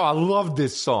music. Oh, I love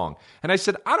this song." And I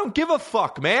said, "I don't give a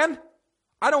fuck, man.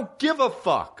 I don't give a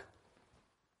fuck."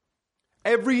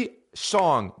 Every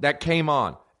song that came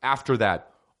on after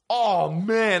that, oh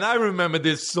man, I remember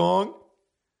this song.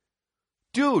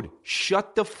 Dude,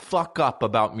 shut the fuck up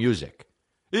about music.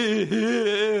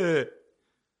 It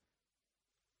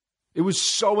was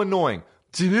so annoying.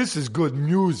 See, this is good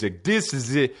music. This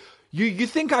is it. You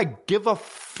think I give a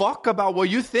fuck about what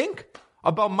you think?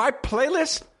 About my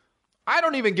playlist? I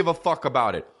don't even give a fuck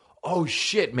about it. Oh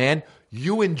shit, man.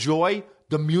 You enjoy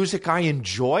the music I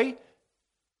enjoy?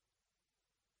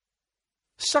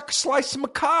 Suck a slice of my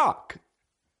cock.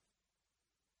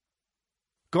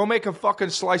 Go make a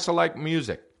fucking slice of like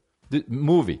music.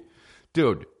 Movie.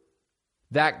 Dude,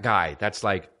 that guy, that's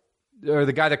like, or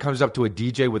the guy that comes up to a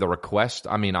DJ with a request.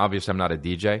 I mean, obviously I'm not a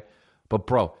DJ, but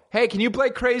bro, hey, can you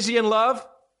play Crazy in Love?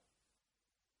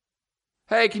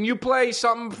 Hey, can you play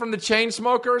something from the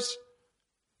Chainsmokers?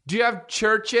 Do you have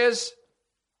Churches?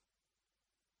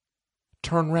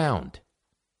 Turn round.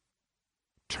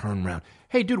 Turn round.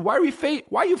 Hey, dude, why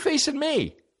are you facing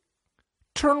me?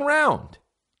 Turn round.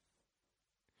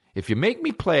 If you make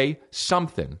me play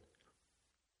something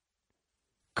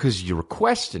because you're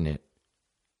requesting it,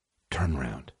 turn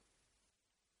around.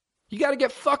 You got to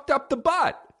get fucked up the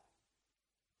butt.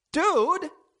 Dude.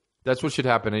 That's what should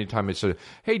happen anytime it's a,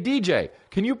 hey, DJ,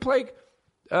 can you play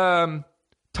Tom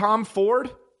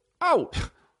Ford? Oh,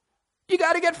 you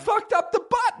got to get fucked up the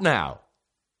butt now.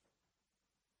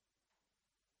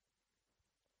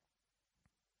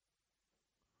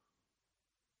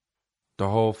 The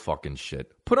whole fucking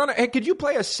shit. Hey, could you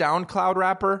play a SoundCloud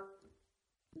rapper?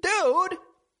 Dude.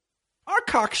 Our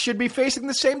cocks should be facing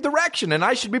the same direction, and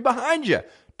I should be behind you.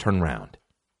 Turn around.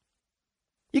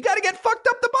 You got to get fucked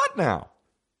up the butt now.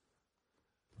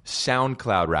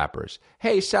 SoundCloud rappers.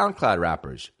 Hey, SoundCloud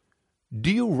rappers.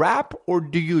 Do you rap or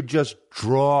do you just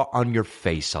draw on your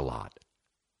face a lot?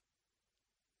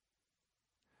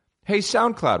 Hey,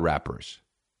 SoundCloud rappers.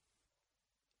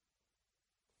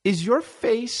 Is your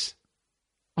face...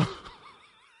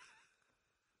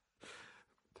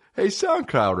 Hey,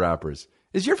 SoundCloud rappers.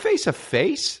 Is your face a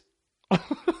face?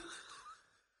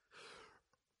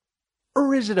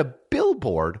 Or is it a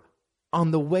billboard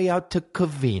on the way out to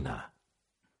Covina?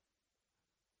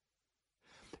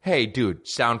 Hey, dude,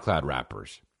 SoundCloud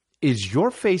rappers, is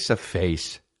your face a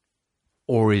face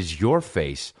or is your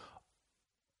face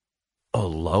a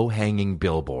low-hanging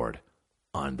billboard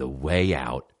on the way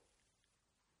out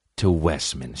to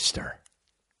Westminster?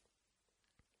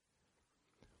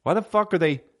 Why the fuck are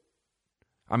they...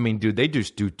 I mean, dude, they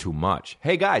just do too much.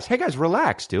 Hey, guys,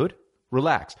 relax, dude.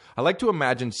 Relax. I like to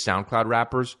imagine SoundCloud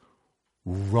rappers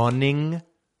running,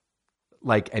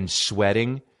 and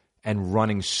sweating and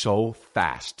running so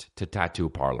fast to tattoo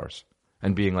parlors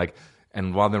and being like,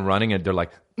 and while they're running it, they're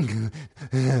like, and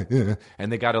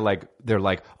they gotta they're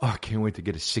like, oh, I can't wait to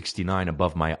get a 69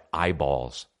 above my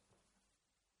eyeballs.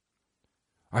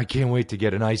 I can't wait to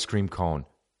get an ice cream cone.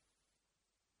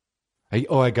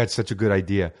 I got such a good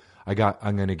idea.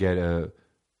 I'm going to get a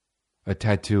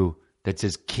tattoo that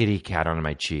says kitty cat on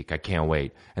my cheek. I can't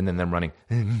wait. And then them running.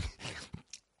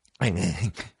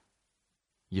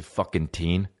 You fucking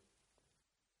teen.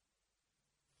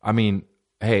 I mean,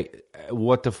 hey,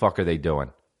 what the fuck are they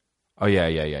doing? Oh,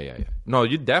 yeah. No,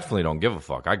 you definitely don't give a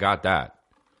fuck. I got that.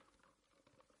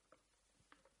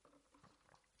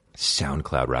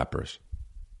 SoundCloud rappers.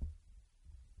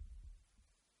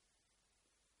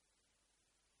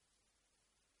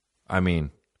 I mean,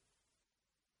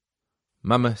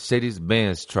 Mama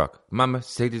Mercedes-Benz truck. Mama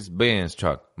Mercedes-Benz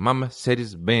truck. Mama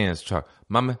Mercedes-Benz truck.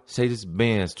 Mama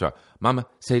Mercedes-Benz truck. Mama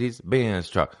Mercedes-Benz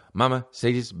truck. Mama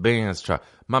Mercedes-Benz truck.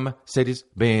 Mama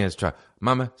Mercedes-Benz truck.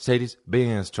 Mama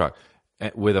Mercedes-Benz truck.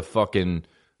 With a fucking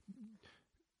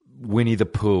Winnie the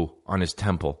Pooh on his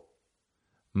temple.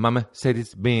 Mama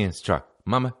Mercedes-Benz truck.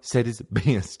 Mama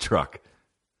Mercedes-Benz truck.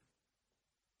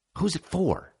 Who's it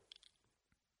for?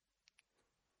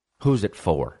 Who's it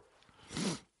for?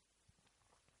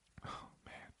 Oh,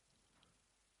 man.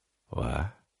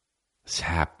 What's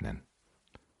happening?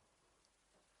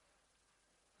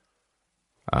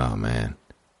 Oh, man.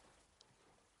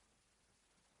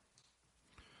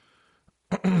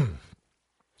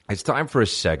 It's time for a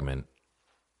segment,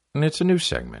 and it's a new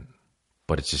segment,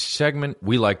 but it's a segment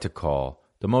we like to call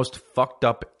the most fucked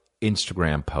up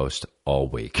Instagram post all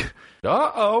week.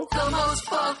 Uh-oh. The most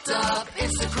fucked up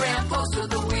Instagram post of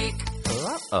the week.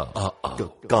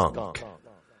 Gunk.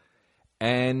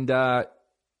 And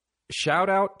shout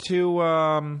out to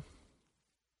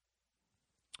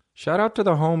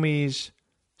the homies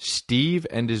Steve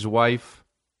and his wife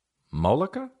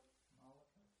Malika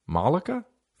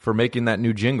for making that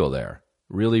new jingle there.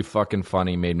 Really fucking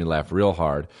funny, made me laugh real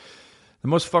hard. The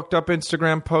most fucked up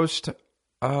Instagram post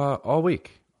all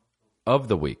week. Of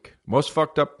the week. Most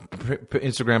fucked up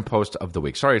Instagram post of the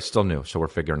week. Sorry, it's still new, so we're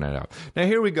figuring that out. Now,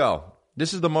 here we go.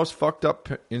 This is the most fucked up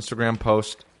Instagram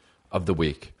post of the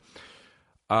week.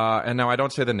 And now I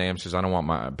don't say the names because I don't want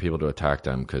my people to attack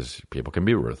them because people can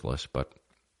be ruthless. But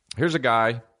here's a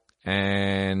guy,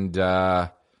 and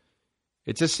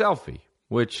it's a selfie,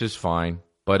 which is fine,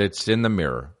 but it's in the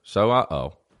mirror.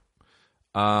 So,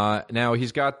 now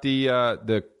he's got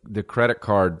the credit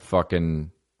card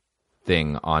fucking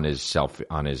thing on his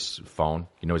phone.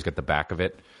 You know, he's got the back of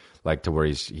it, like to where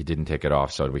he didn't take it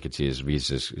off so we could see his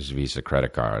Visa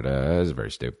credit card. It's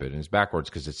very stupid. And it's backwards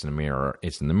because it's in the mirror.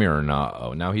 It's in the mirror.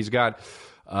 No. Now he's got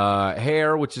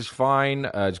hair, which is fine.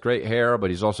 It's great hair, but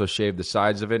he's also shaved the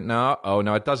sides of it. No,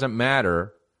 it doesn't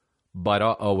matter.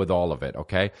 But with all of it,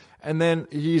 okay? And then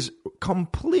he's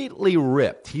completely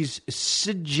ripped. He's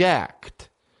jacked.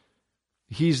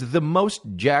 He's the most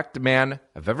jacked man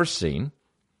I've ever seen.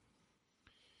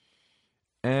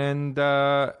 And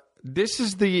this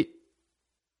is the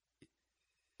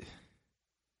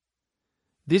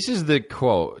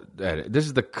quote. This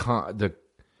is the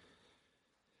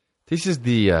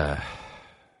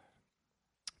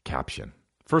caption.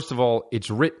 First of all, it's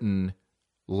written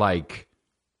like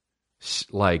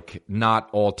not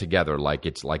all together. Like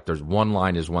it's like there's one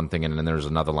line is one thing and then there's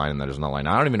another line and there's another line.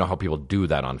 I don't even know how people do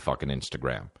that on fucking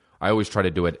Instagram. I always try to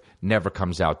do it. Never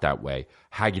comes out that way.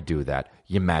 How you do that?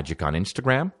 You magic on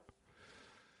Instagram.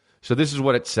 So this is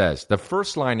what it says. The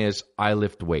first line is, I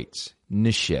lift weights.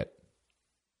 Shit.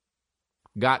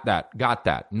 Got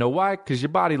that. Know why? Because your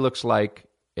body looks like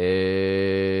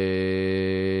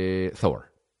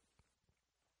Thor.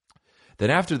 Then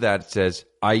after that, it says,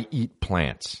 I eat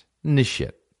plants. This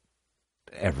shit.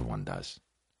 Everyone does.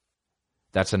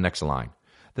 That's the next line.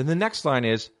 Then the next line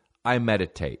is, I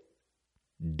meditate.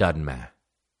 Doesn't matter.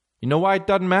 You know why it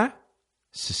doesn't matter?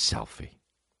 It's a selfie.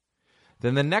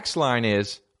 Then the next line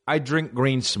is, I drink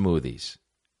green smoothies.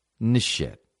 This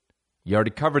shit. You already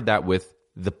covered that with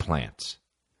the plants.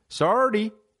 So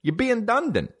already, you're being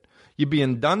redundant. You're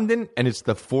being redundant, and it's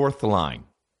the fourth line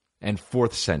and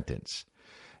fourth sentence.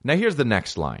 Now here's the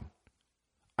next line.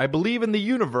 I believe in the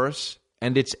universe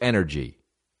and its energy.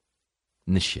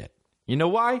 This shit. You know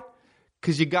why?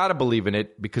 Because you got to believe in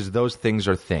it because those things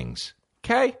are things.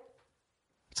 Okay?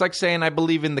 It's like saying I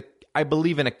believe in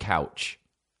a couch.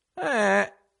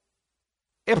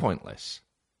 Pointless.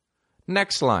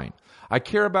 Next line. I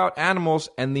care about animals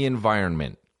and the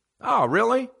environment. Oh,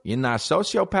 really? You're not a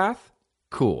sociopath?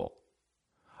 Cool.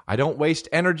 I don't waste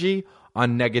energy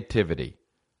on negativity.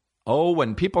 Oh,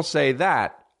 when people say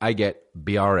that, I get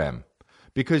BRM.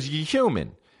 Because you're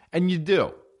human, and you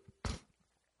do.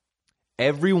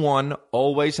 Everyone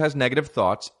always has negative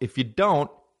thoughts. If you don't,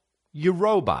 you're a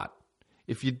robot.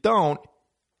 If you don't,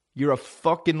 you're a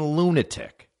fucking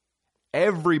lunatic.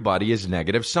 Everybody is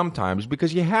negative sometimes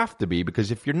because you have to be,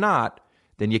 because if you're not,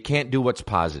 then you can't do what's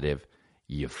positive.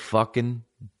 You fucking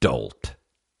dolt.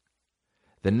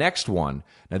 The next one,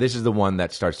 now this is the one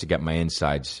that starts to get my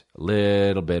insides a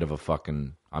little bit of a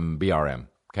fucking, I'm BRM,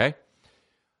 okay?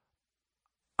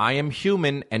 I am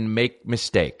human and make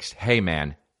mistakes. Hey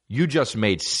man, you just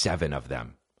made 7 of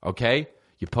them, okay?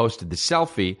 You posted the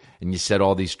selfie and you said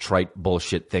all these trite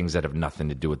bullshit things that have nothing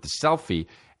to do with the selfie,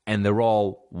 and they're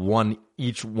all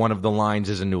each one of the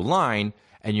lines is a new line,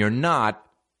 and you're not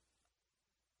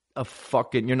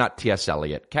you're not T.S.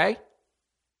 Eliot, okay?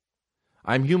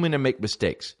 I'm human and make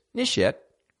mistakes. This shit.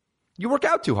 You work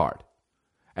out too hard.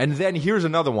 And then here's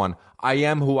another one. I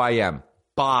am who I am.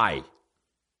 Bye.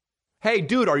 Hey,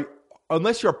 dude,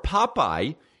 unless you're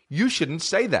Popeye, you shouldn't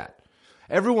say that.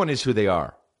 Everyone is who they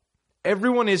are.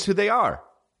 Everyone is who they are.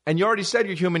 And you already said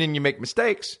you're human and you make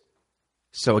mistakes.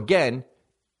 So again,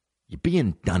 you're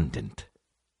being redundant.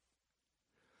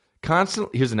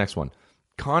 Here's the next one.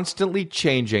 Constantly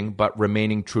changing but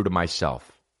remaining true to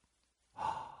myself.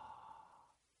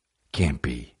 Can't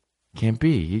be. Can't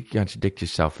be. You contradict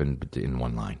yourself in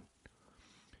one line.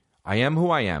 I am who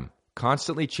I am.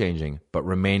 Constantly changing but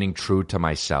remaining true to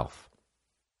myself.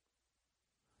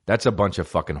 That's a bunch of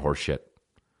fucking horseshit.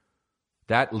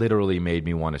 That literally made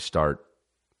me want to start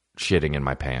shitting in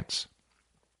my pants.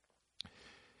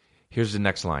 Here's the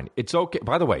next line. It's okay.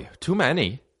 By the way, too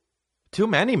many. Too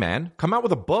many, man. Come out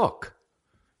with a book.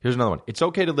 Here's another one. It's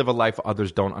okay to live a life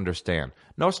others don't understand.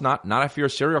 No, it's not. Not if you're a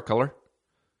serial killer.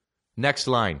 Next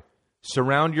line.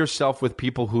 Surround yourself with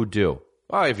people who do.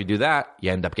 Well, if you do that,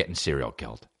 you end up getting serial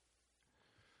killed.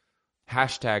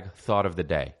 Hashtag thought of the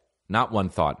day. Not one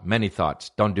thought, many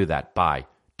thoughts. Don't do that. Bye.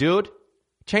 Dude,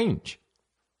 change.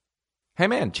 Hey,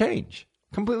 man, change.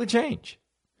 Completely change.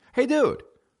 Hey, dude,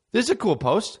 this is a cool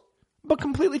post, but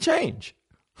completely change.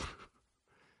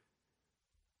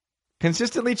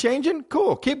 Consistently changing?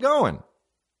 Cool. Keep going.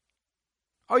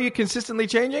 Oh, you consistently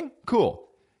changing? Cool.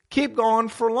 Keep going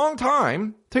for a long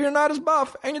time till you're not as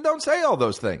buff and you don't say all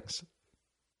those things.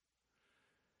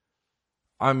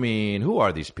 I mean, who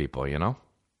are these people, you know?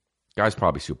 Guy's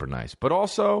probably super nice. But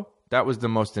also, that was the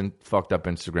most fucked up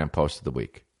Instagram post of the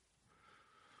week.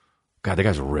 God, that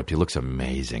guy's ripped. He looks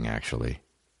amazing, actually.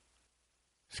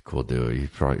 He's a cool dude. He's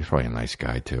probably a nice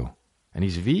guy, too. And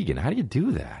he's vegan. How do you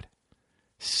do that?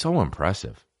 So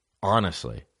impressive.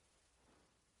 Honestly.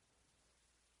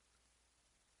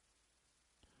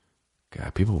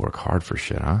 God, people work hard for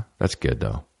shit, huh? That's good,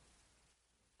 though.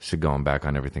 So going back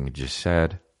on everything you just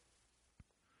said.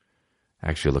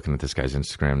 Actually looking at this guy's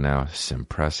Instagram now. It's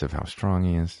impressive how strong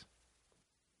he is.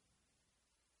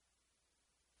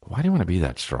 Why do you want to be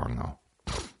that strong, though?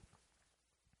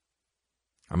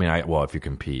 I mean, if you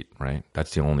compete, right?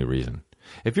 That's the only reason.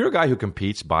 If you're a guy who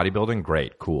competes bodybuilding,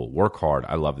 great, cool, work hard.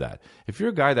 I love that. If you're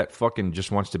a guy that fucking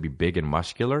just wants to be big and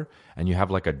muscular and you have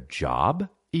like a job,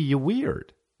 you're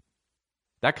weird.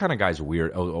 That kind of guy's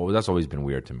weird. Oh, that's always been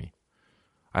weird to me.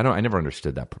 I never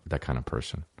understood that kind of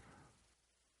person.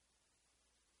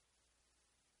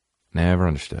 Never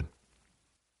understood.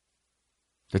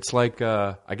 It's like,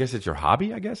 I guess it's your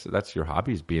hobby, I guess. That's your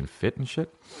hobby, is being fit and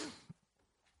shit.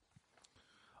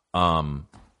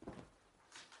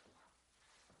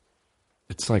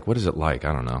 It's like, what is it like?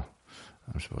 I don't know.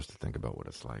 I'm supposed to think about what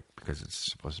it's like because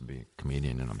it's supposed to be a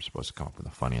comedian and I'm supposed to come up with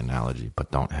a funny analogy,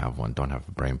 but don't have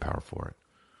the brain power for it.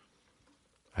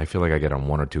 I feel like I get on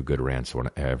 1 or 2 good rants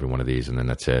every one of these and then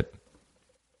that's it.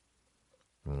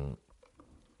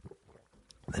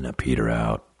 Then I peter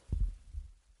out.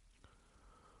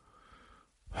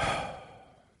 I'm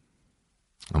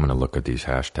going to look at these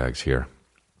hashtags here.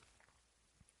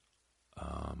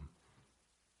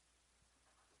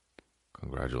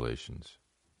 Congratulations.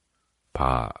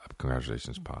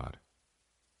 Congratulations, pod.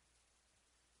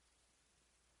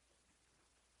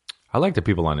 I like the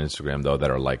people on Instagram, though,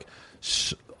 that are like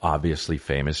obviously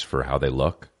famous for how they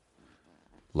look.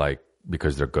 Like,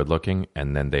 because they're good looking,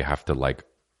 and then they have to, like,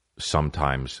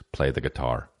 sometimes play the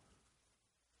guitar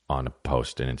on a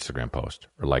post, an Instagram post,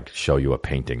 or like show you a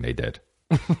painting they did.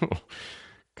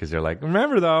 Because they're like,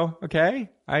 remember though, okay,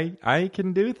 I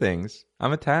can do things.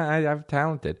 I'm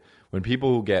talented. When people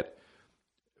who get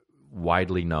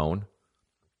widely known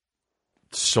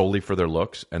solely for their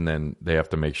looks, and then they have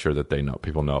to make sure that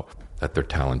people know that they're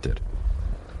talented.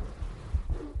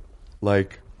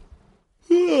 Like,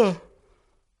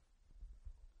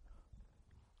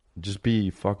 just be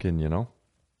fucking,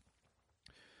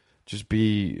 it's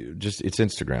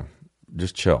Instagram.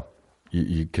 Just chill.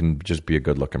 You can just be a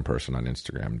good-looking person on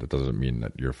Instagram. That doesn't mean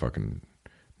that you're fucking...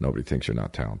 Nobody thinks you're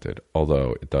not talented.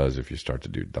 Although it does if you start to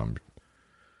do dumb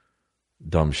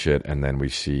shit, and then we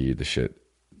see the shit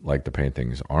like the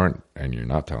paintings aren't, and you're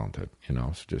not talented.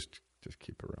 So just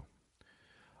keep it real.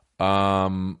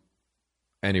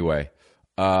 Anyway,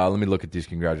 let me look at these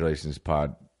congratulations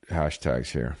pod hashtags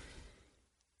here.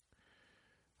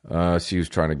 See who's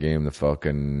trying to game the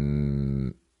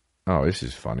fucking... Oh, this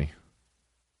is funny.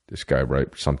 This guy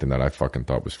wrote something that I fucking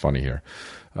thought was funny here.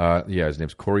 His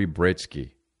name's Corey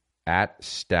Britsky, at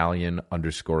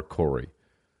 @stallion_Corey.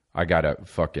 I gotta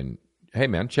fucking... Hey,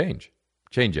 man, change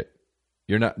it.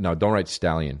 You're not... No, don't write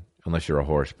stallion unless you're a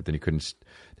horse, but then you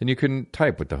couldn't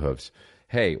type with the hooves.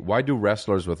 Hey, why do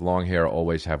wrestlers with long hair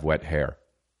always have wet hair?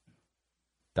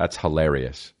 That's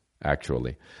hilarious,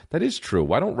 actually. That is true.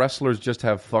 Why don't wrestlers just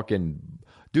have fucking...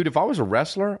 Dude, if I was a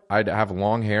wrestler, I'd have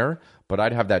long hair, but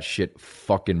I'd have that shit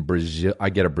fucking Brazil. I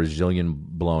get a Brazilian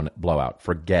blowout.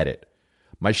 Forget it.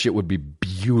 My shit would be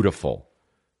beautiful.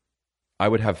 I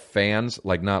would have fans,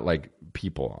 like not like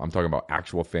people. I'm talking about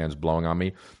actual fans blowing on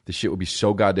me. The shit would be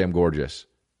so goddamn gorgeous.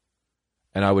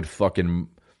 And I would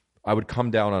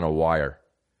come down on a wire,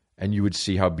 and you would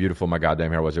see how beautiful my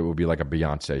goddamn hair was. It would be like a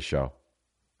Beyonce show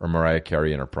or Mariah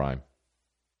Carey in her prime.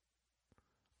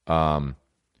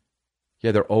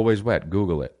 Yeah, they're always wet.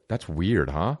 Google it. That's weird,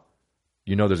 huh?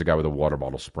 There's a guy with a water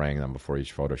bottle spraying them before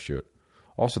each photo shoot.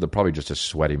 Also, they're probably just a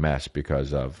sweaty mess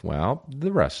because of, well,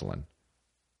 the wrestling.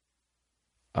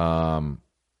 Oh,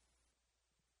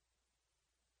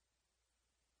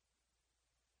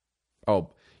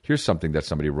 here's something that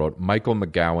somebody wrote. Michael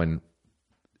McGowan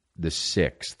the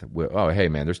 6th. Oh, hey,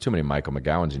 man, there's too many Michael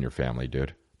McGowans in your family,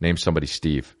 dude. Name somebody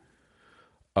Steve.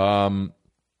 Your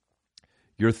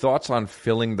thoughts on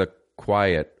filling the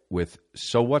quiet with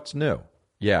so what's new?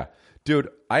 Yeah. Dude,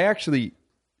 I actually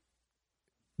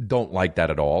don't like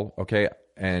that at all, okay?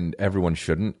 And everyone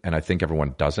shouldn't, and I think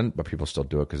everyone doesn't, but people still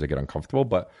do it because they get uncomfortable.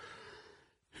 But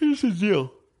here's the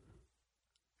deal.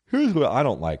 Here's what I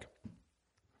don't like.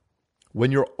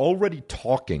 When you're already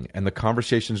talking and the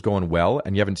conversation's going well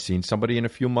and you haven't seen somebody in a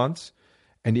few months,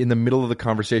 and in the middle of the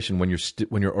conversation when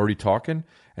you're already talking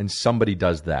and somebody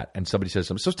does that and somebody says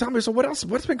something. So tell me, so what else?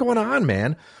 What's been going on,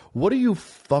 man? What do you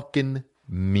fucking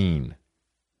mean?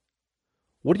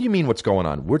 What do you mean what's going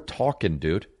on? We're talking,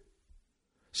 dude.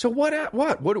 So what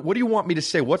do you want me to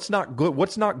say? What's not good?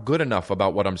 What's not good enough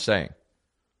about what I'm saying?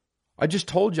 I just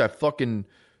told you I fucking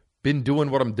been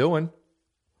doing what I'm doing.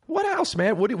 What else,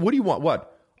 man? What do you want?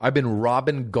 What? I've been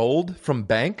robbing gold from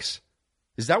banks?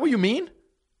 Is that what you mean?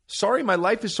 Sorry, my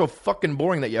life is so fucking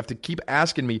boring that you have to keep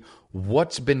asking me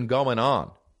what's been going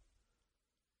on.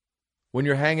 When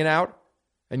you're hanging out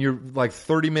and you're like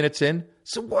 30 minutes in,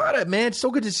 so what, man? It's so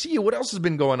good to see you. What else has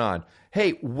been going on?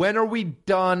 Hey, when are we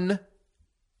done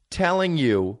telling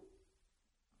you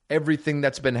everything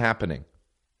that's been happening?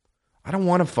 I don't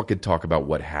want to fucking talk about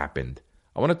what happened.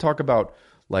 I want to talk about,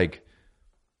 like,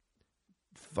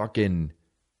 fucking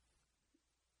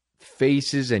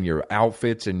faces and your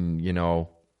outfits and,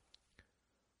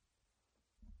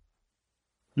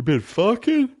 You've been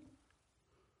fucking?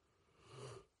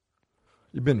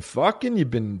 You've been fucking?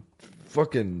 You've been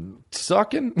fucking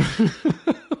sucking?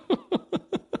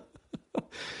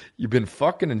 You've been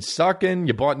fucking and sucking?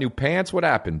 You bought new pants? What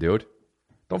happened, dude?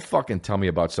 Don't fucking tell me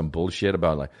about some bullshit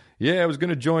about like, yeah, I was going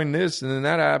to join this and then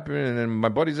that happened and then my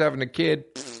buddy's having a kid.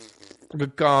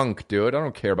 Gunk, dude. I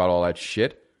don't care about all that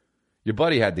shit. Your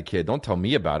buddy had the kid. Don't tell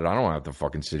me about it. I don't have to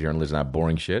fucking sit here and listen to that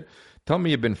boring shit. Tell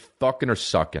me you've been fucking or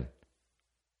sucking.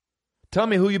 Tell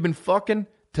me who you've been fucking.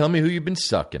 Tell me who you've been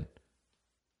sucking.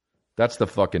 That's the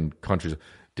fucking country.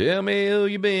 Tell me who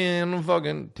you been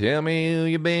fucking. Tell me who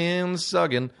you been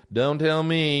sucking. Don't tell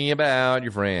me about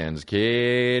your friends,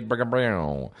 Kid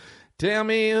Brown. Tell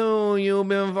me who you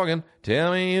been fucking.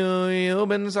 Tell me who you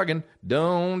been sucking.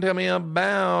 Don't tell me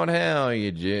about how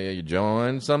you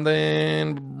joined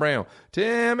something brown.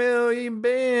 Tell me who you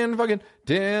been fucking.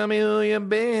 Tell me who you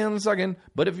been sucking.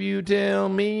 But if you tell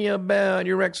me about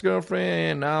your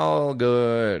ex-girlfriend, I'll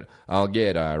get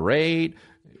irate.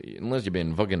 Unless you've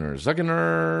been fucking or sucking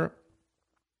her.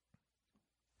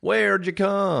 Where'd you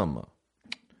come?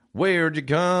 Where'd you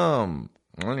come?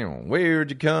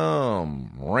 Where'd you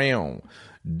come?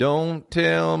 Don't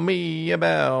tell me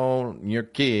about your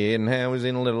kid and how he's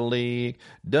in Little League.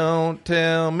 Don't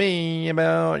tell me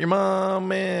about your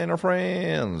mom and her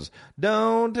friends.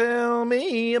 Don't tell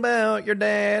me about your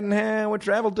dad and how we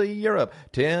traveled to Europe.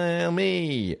 Tell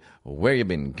me where you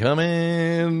been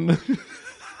coming.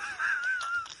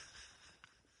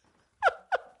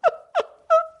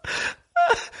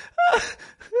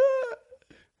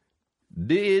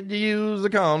 Did you use a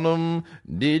condom?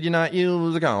 Did you not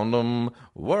use a condom?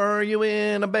 Were you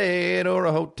in a bed or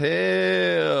a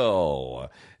hotel?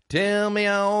 Tell me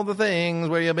all the things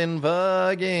where you've been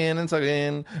fucking and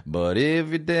sucking. But if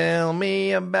you tell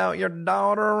me about your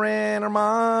daughter and her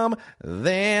mom,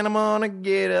 then I'm gonna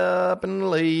get up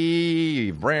and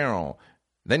leave. Brown.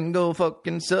 Then go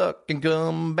fucking suck and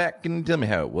come back and tell me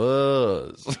how it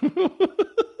was.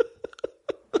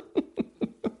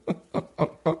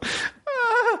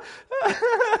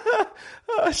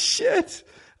 Oh, shit.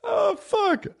 Oh,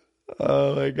 fuck.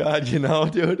 Oh, my God.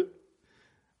 Dude.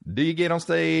 Do you get on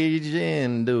stage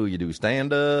and do you do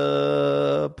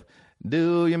stand-up?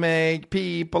 Do you make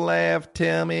people laugh?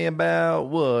 Tell me about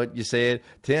what you said.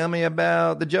 Tell me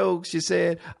about the jokes you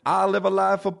said. I live a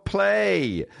life of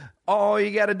play. All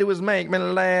you got to do is make me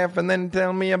laugh and then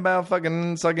tell me about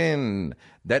fucking sucking.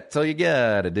 That's all you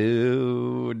got to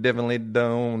do. Definitely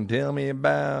don't tell me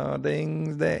about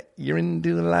things that you're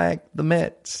into like the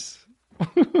Mets.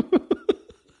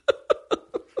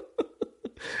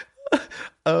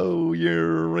 Oh,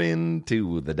 you're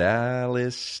into the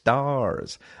Dallas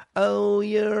Stars. Oh,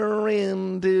 you're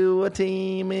into a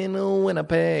team in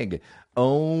Winnipeg.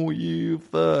 Oh, you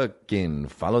fucking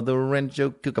follow the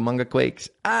Rancho Cucamonga Quakes.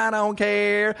 I don't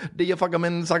care. Do you fuck 'em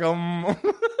and suck 'em?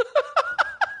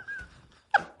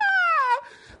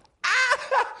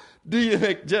 Do you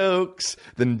make jokes?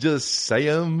 Then just say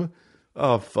 'em.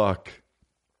 Oh, fuck.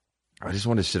 I just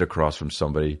want to sit across from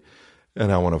somebody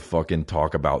and I want to fucking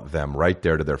talk about them right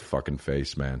there to their fucking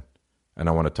face, man. And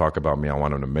I want to talk about me. I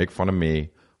want them to make fun of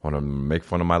me. I want them to make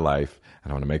fun of my life.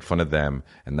 And I want to make fun of them.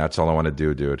 And that's all I want to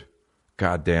do, dude.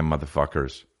 Goddamn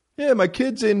motherfuckers. Yeah, my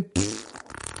kid's in.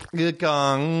 Good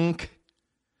gunk.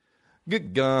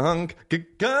 Good gunk.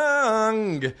 Good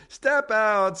gunk. Step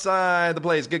outside the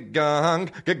place. Good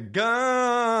gunk. Good gunk.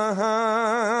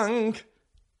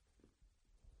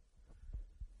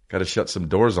 Gotta shut some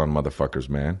doors on motherfuckers,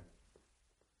 man.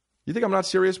 You think I'm not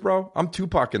serious, bro? I'm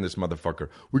Tupac in this motherfucker.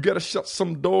 We gotta shut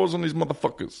some doors on these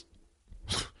motherfuckers.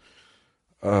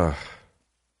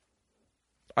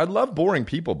 I love boring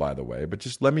people, by the way, but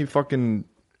just let me fucking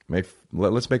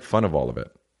let's make fun of all of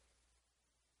it.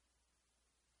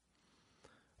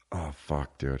 Oh,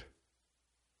 fuck, dude.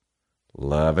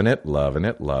 Loving it, loving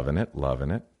it, loving it,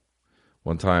 loving it.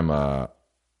 One time, I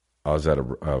was at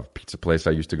a pizza place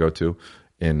I used to go to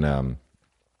in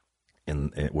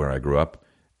where I grew up,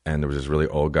 and there was this really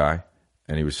old guy,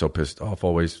 and he was so pissed off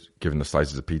always giving the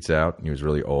slices of pizza out, and he was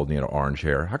really old, and he had orange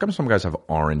hair. How come some guys have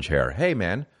orange hair? Hey,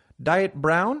 man, diet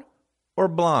brown or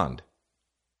blonde?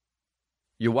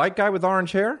 You white guy with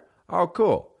orange hair? Oh,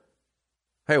 cool.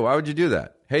 Hey, why would you do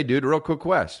that? Hey, dude, real quick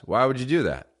quest. Why would you do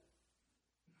that?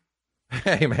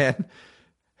 Hey, man.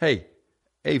 Hey,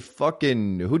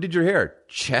 fucking, who did your hair?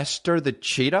 Chester the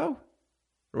Cheeto?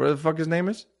 Or what the fuck his name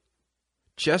is?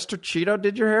 Chester Cheeto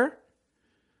did your hair?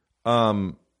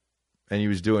 And he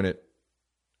was doing it,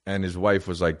 and his wife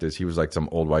was like this. He was like some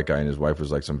old white guy, and his wife was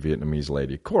like some Vietnamese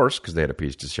lady. Of course, because they had a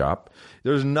pizza shop.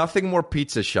 There's nothing more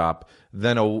pizza shop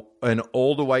than an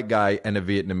old white guy and a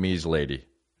Vietnamese lady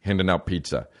handing out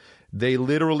pizza. They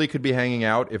literally could be hanging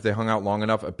out. If they hung out long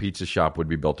enough, a pizza shop would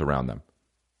be built around them.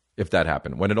 If that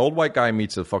happened. When an old white guy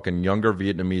meets a fucking younger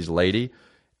Vietnamese lady,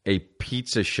 a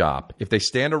pizza shop, if they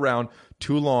stand around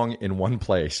too long in one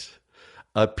place,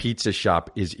 a pizza shop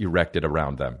is erected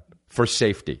around them for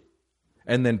safety.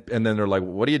 And then they're like,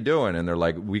 what are you doing? And they're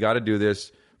like, we got to do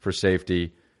this for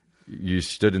safety. You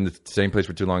stood in the same place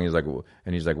for too long. He's like,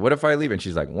 what if I leave? And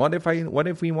she's like, what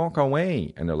if we walk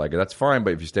away? And they're like, that's fine.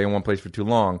 But if you stay in one place for too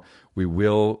long, we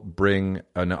will bring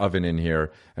an oven in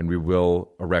here and we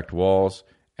will erect walls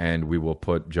and we will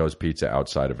put Joe's Pizza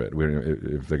outside of it.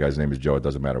 If the guy's name is Joe, it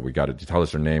doesn't matter. We got to tell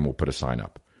us their name. We'll put a sign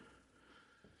up.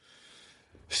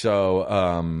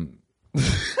 So,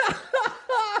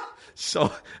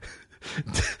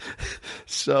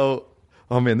 so,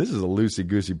 oh man, this is a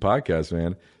loosey-goosey podcast,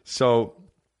 man. So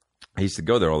I used to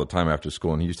go there all the time after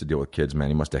school, and he used to deal with kids, man.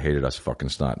 He must have hated us fucking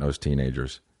snot-nosed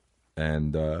teenagers.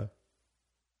 And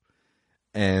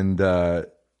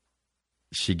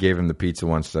she gave him the pizza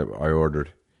once that I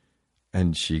ordered.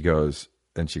 And she goes,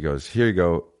 here you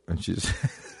go. And she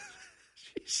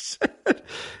said,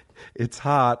 it's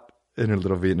hot, in her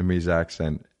little Vietnamese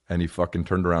accent. And he fucking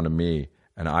turned around to me,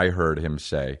 and I heard him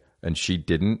say, and she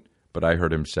didn't, but I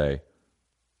heard him say,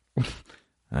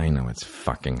 I know it's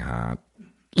fucking hot.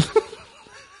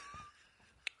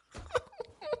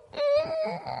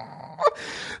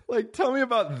 Like, tell me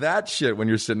about that shit when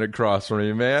you're sitting across from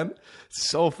me, man. It's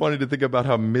so funny to think about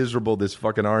how miserable this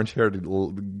fucking orange-haired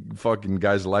fucking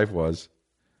guy's life was.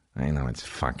 I know it's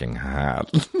fucking hot.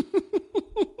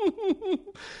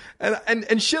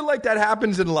 And shit like that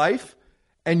happens in life,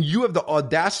 and you have the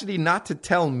audacity not to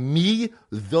tell me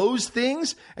those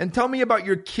things and tell me about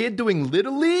your kid doing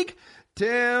Little League?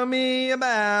 Tell me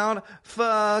about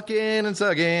fucking and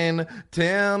sucking.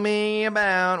 Tell me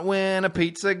about when a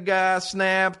pizza guy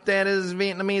snapped at his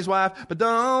Vietnamese wife. But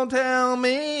don't tell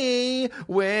me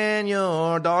when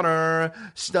your daughter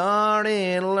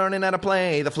started learning how to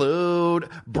play the flute.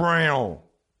 Brown.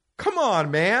 Come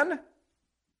on, man.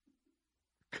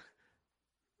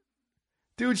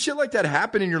 Dude, shit like that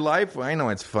happened in your life? Well, I know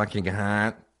it's fucking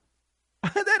hot.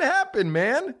 That happened,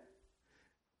 man.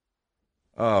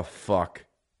 Oh, fuck.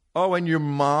 Oh, and your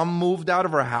mom moved out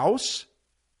of her house?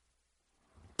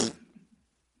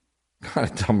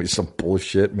 Gotta tell me some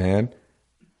bullshit, man.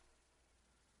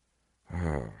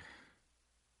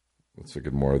 Let's look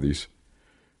at more of these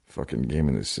fucking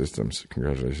gaming the systems.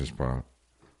 Congratulations, pal.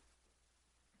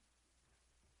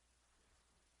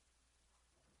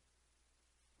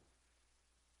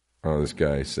 Oh, this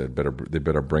guy said they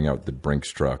better bring out the Brinks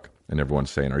truck. And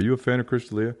everyone's saying, are you a fan of Chris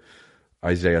D'Elia?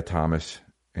 Isaiah Thomas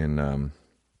on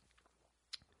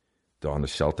the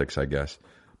Celtics, I guess.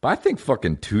 But I think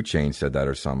fucking 2 Chainz said that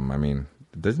or something. I mean,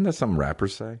 doesn't that something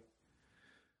rappers say?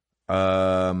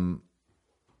 Let's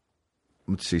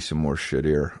see some more shit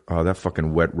here. Oh, that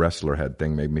fucking wet wrestler head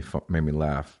thing made me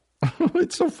laugh.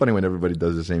 It's so funny when everybody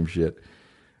does the same shit.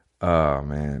 Oh,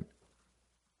 man.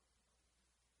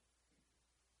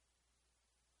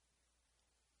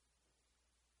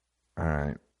 All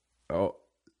right. Oh,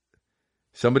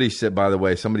 somebody said, by the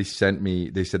way, sent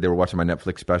me, they said they were watching my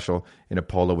Netflix special in a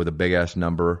polo with a big ass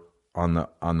number on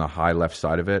the high left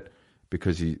side of it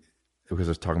because I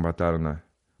was talking about that on the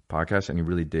podcast, and he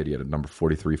really did. He had a number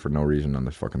 43 for no reason on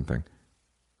this fucking thing.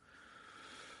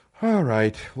 All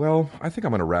right. Well, I think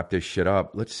I'm going to wrap this shit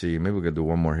up. Let's see. Maybe we're going to do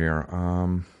one more here.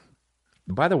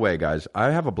 By the way, guys,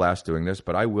 I have a blast doing this,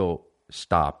 but I will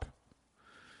stop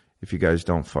if you guys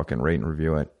don't fucking rate and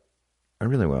review it. I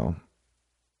really will.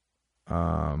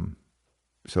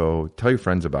 So tell your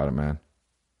friends about it, man.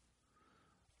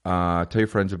 Tell your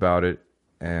friends about it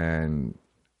and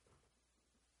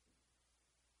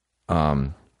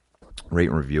rate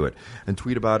and review it and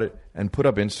tweet about it and put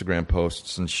up Instagram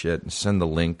posts and shit and send the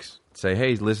links. Say,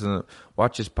 hey,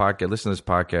 watch this podcast, listen to this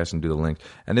podcast and do the link.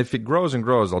 And if it grows and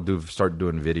grows, I'll start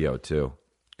doing video too,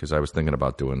 because I was thinking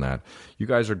about doing that. You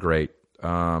guys are great.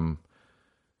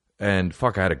 And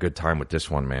fuck, I had a good time with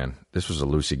this one, man. This was a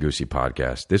loosey-goosey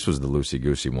podcast. This was the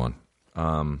loosey-goosey one.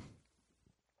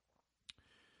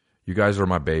 You guys are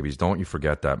my babies. Don't you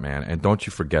forget that, man. And don't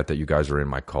you forget that you guys are in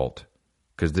my cult.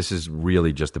 Because this is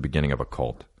really just the beginning of a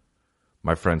cult.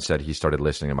 My friend said he started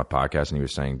listening to my podcast and he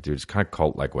was saying, dude, it's kind of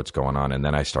cult-like what's going on. And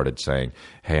then I started saying,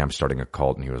 hey, I'm starting a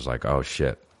cult. And he was like, oh,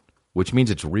 shit. Which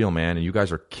means it's real, man. And you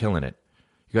guys are killing it.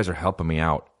 You guys are helping me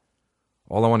out.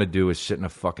 All I want to do is sit in a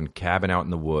fucking cabin out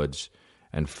in the woods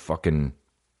and fucking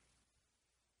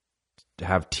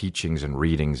have teachings and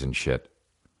readings and shit.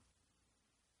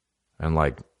 And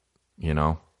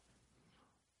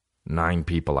 9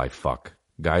 people I fuck.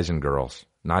 Guys and girls.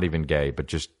 Not even gay, but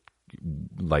just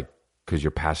because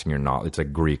you're passing your knowledge. It's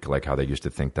like Greek, like how they used to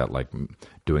think that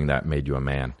doing that made you a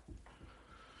man.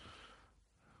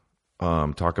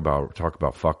 Talk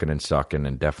about fucking and sucking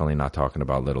and definitely not talking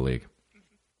about Little League.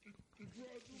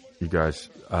 You guys,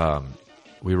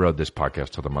 we rode this podcast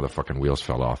till the motherfucking wheels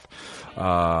fell off.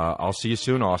 I'll see you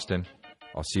soon, Austin.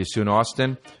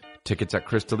 Tickets at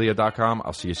chrisdelia.com.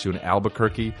 I'll see you soon,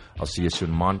 Albuquerque. I'll see you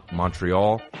soon,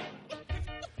 Montreal.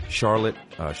 Charlotte,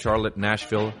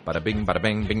 Nashville. Bada bing, bada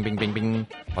bing, bing, bing, bing, bing.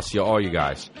 I'll see all you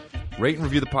guys. Rate and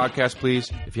review the podcast,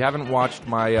 please. If you haven't watched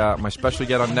my my special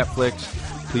yet on Netflix,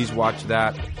 please watch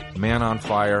that. Man on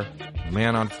Fire.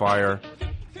 Man on Fire.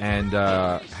 And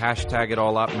hashtag it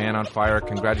all up, Man on Fire.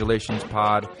 Congratulations,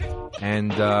 pod.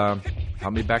 And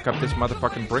help me back up this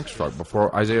motherfucking Brinks truck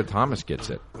before Isaiah Thomas gets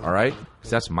it. All right?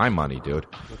 Because that's my money, dude.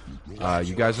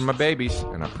 You guys are my babies,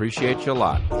 and I appreciate you a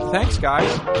lot. Thanks, guys.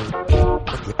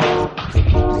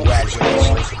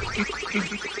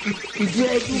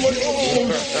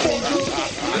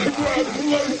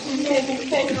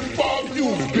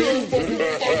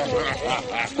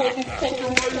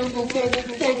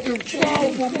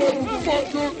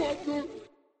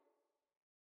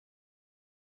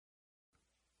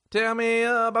 Tell me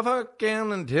about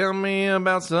fucking and tell me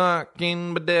about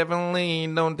sucking, but definitely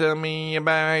don't tell me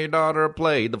about your daughter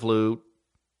played the flute.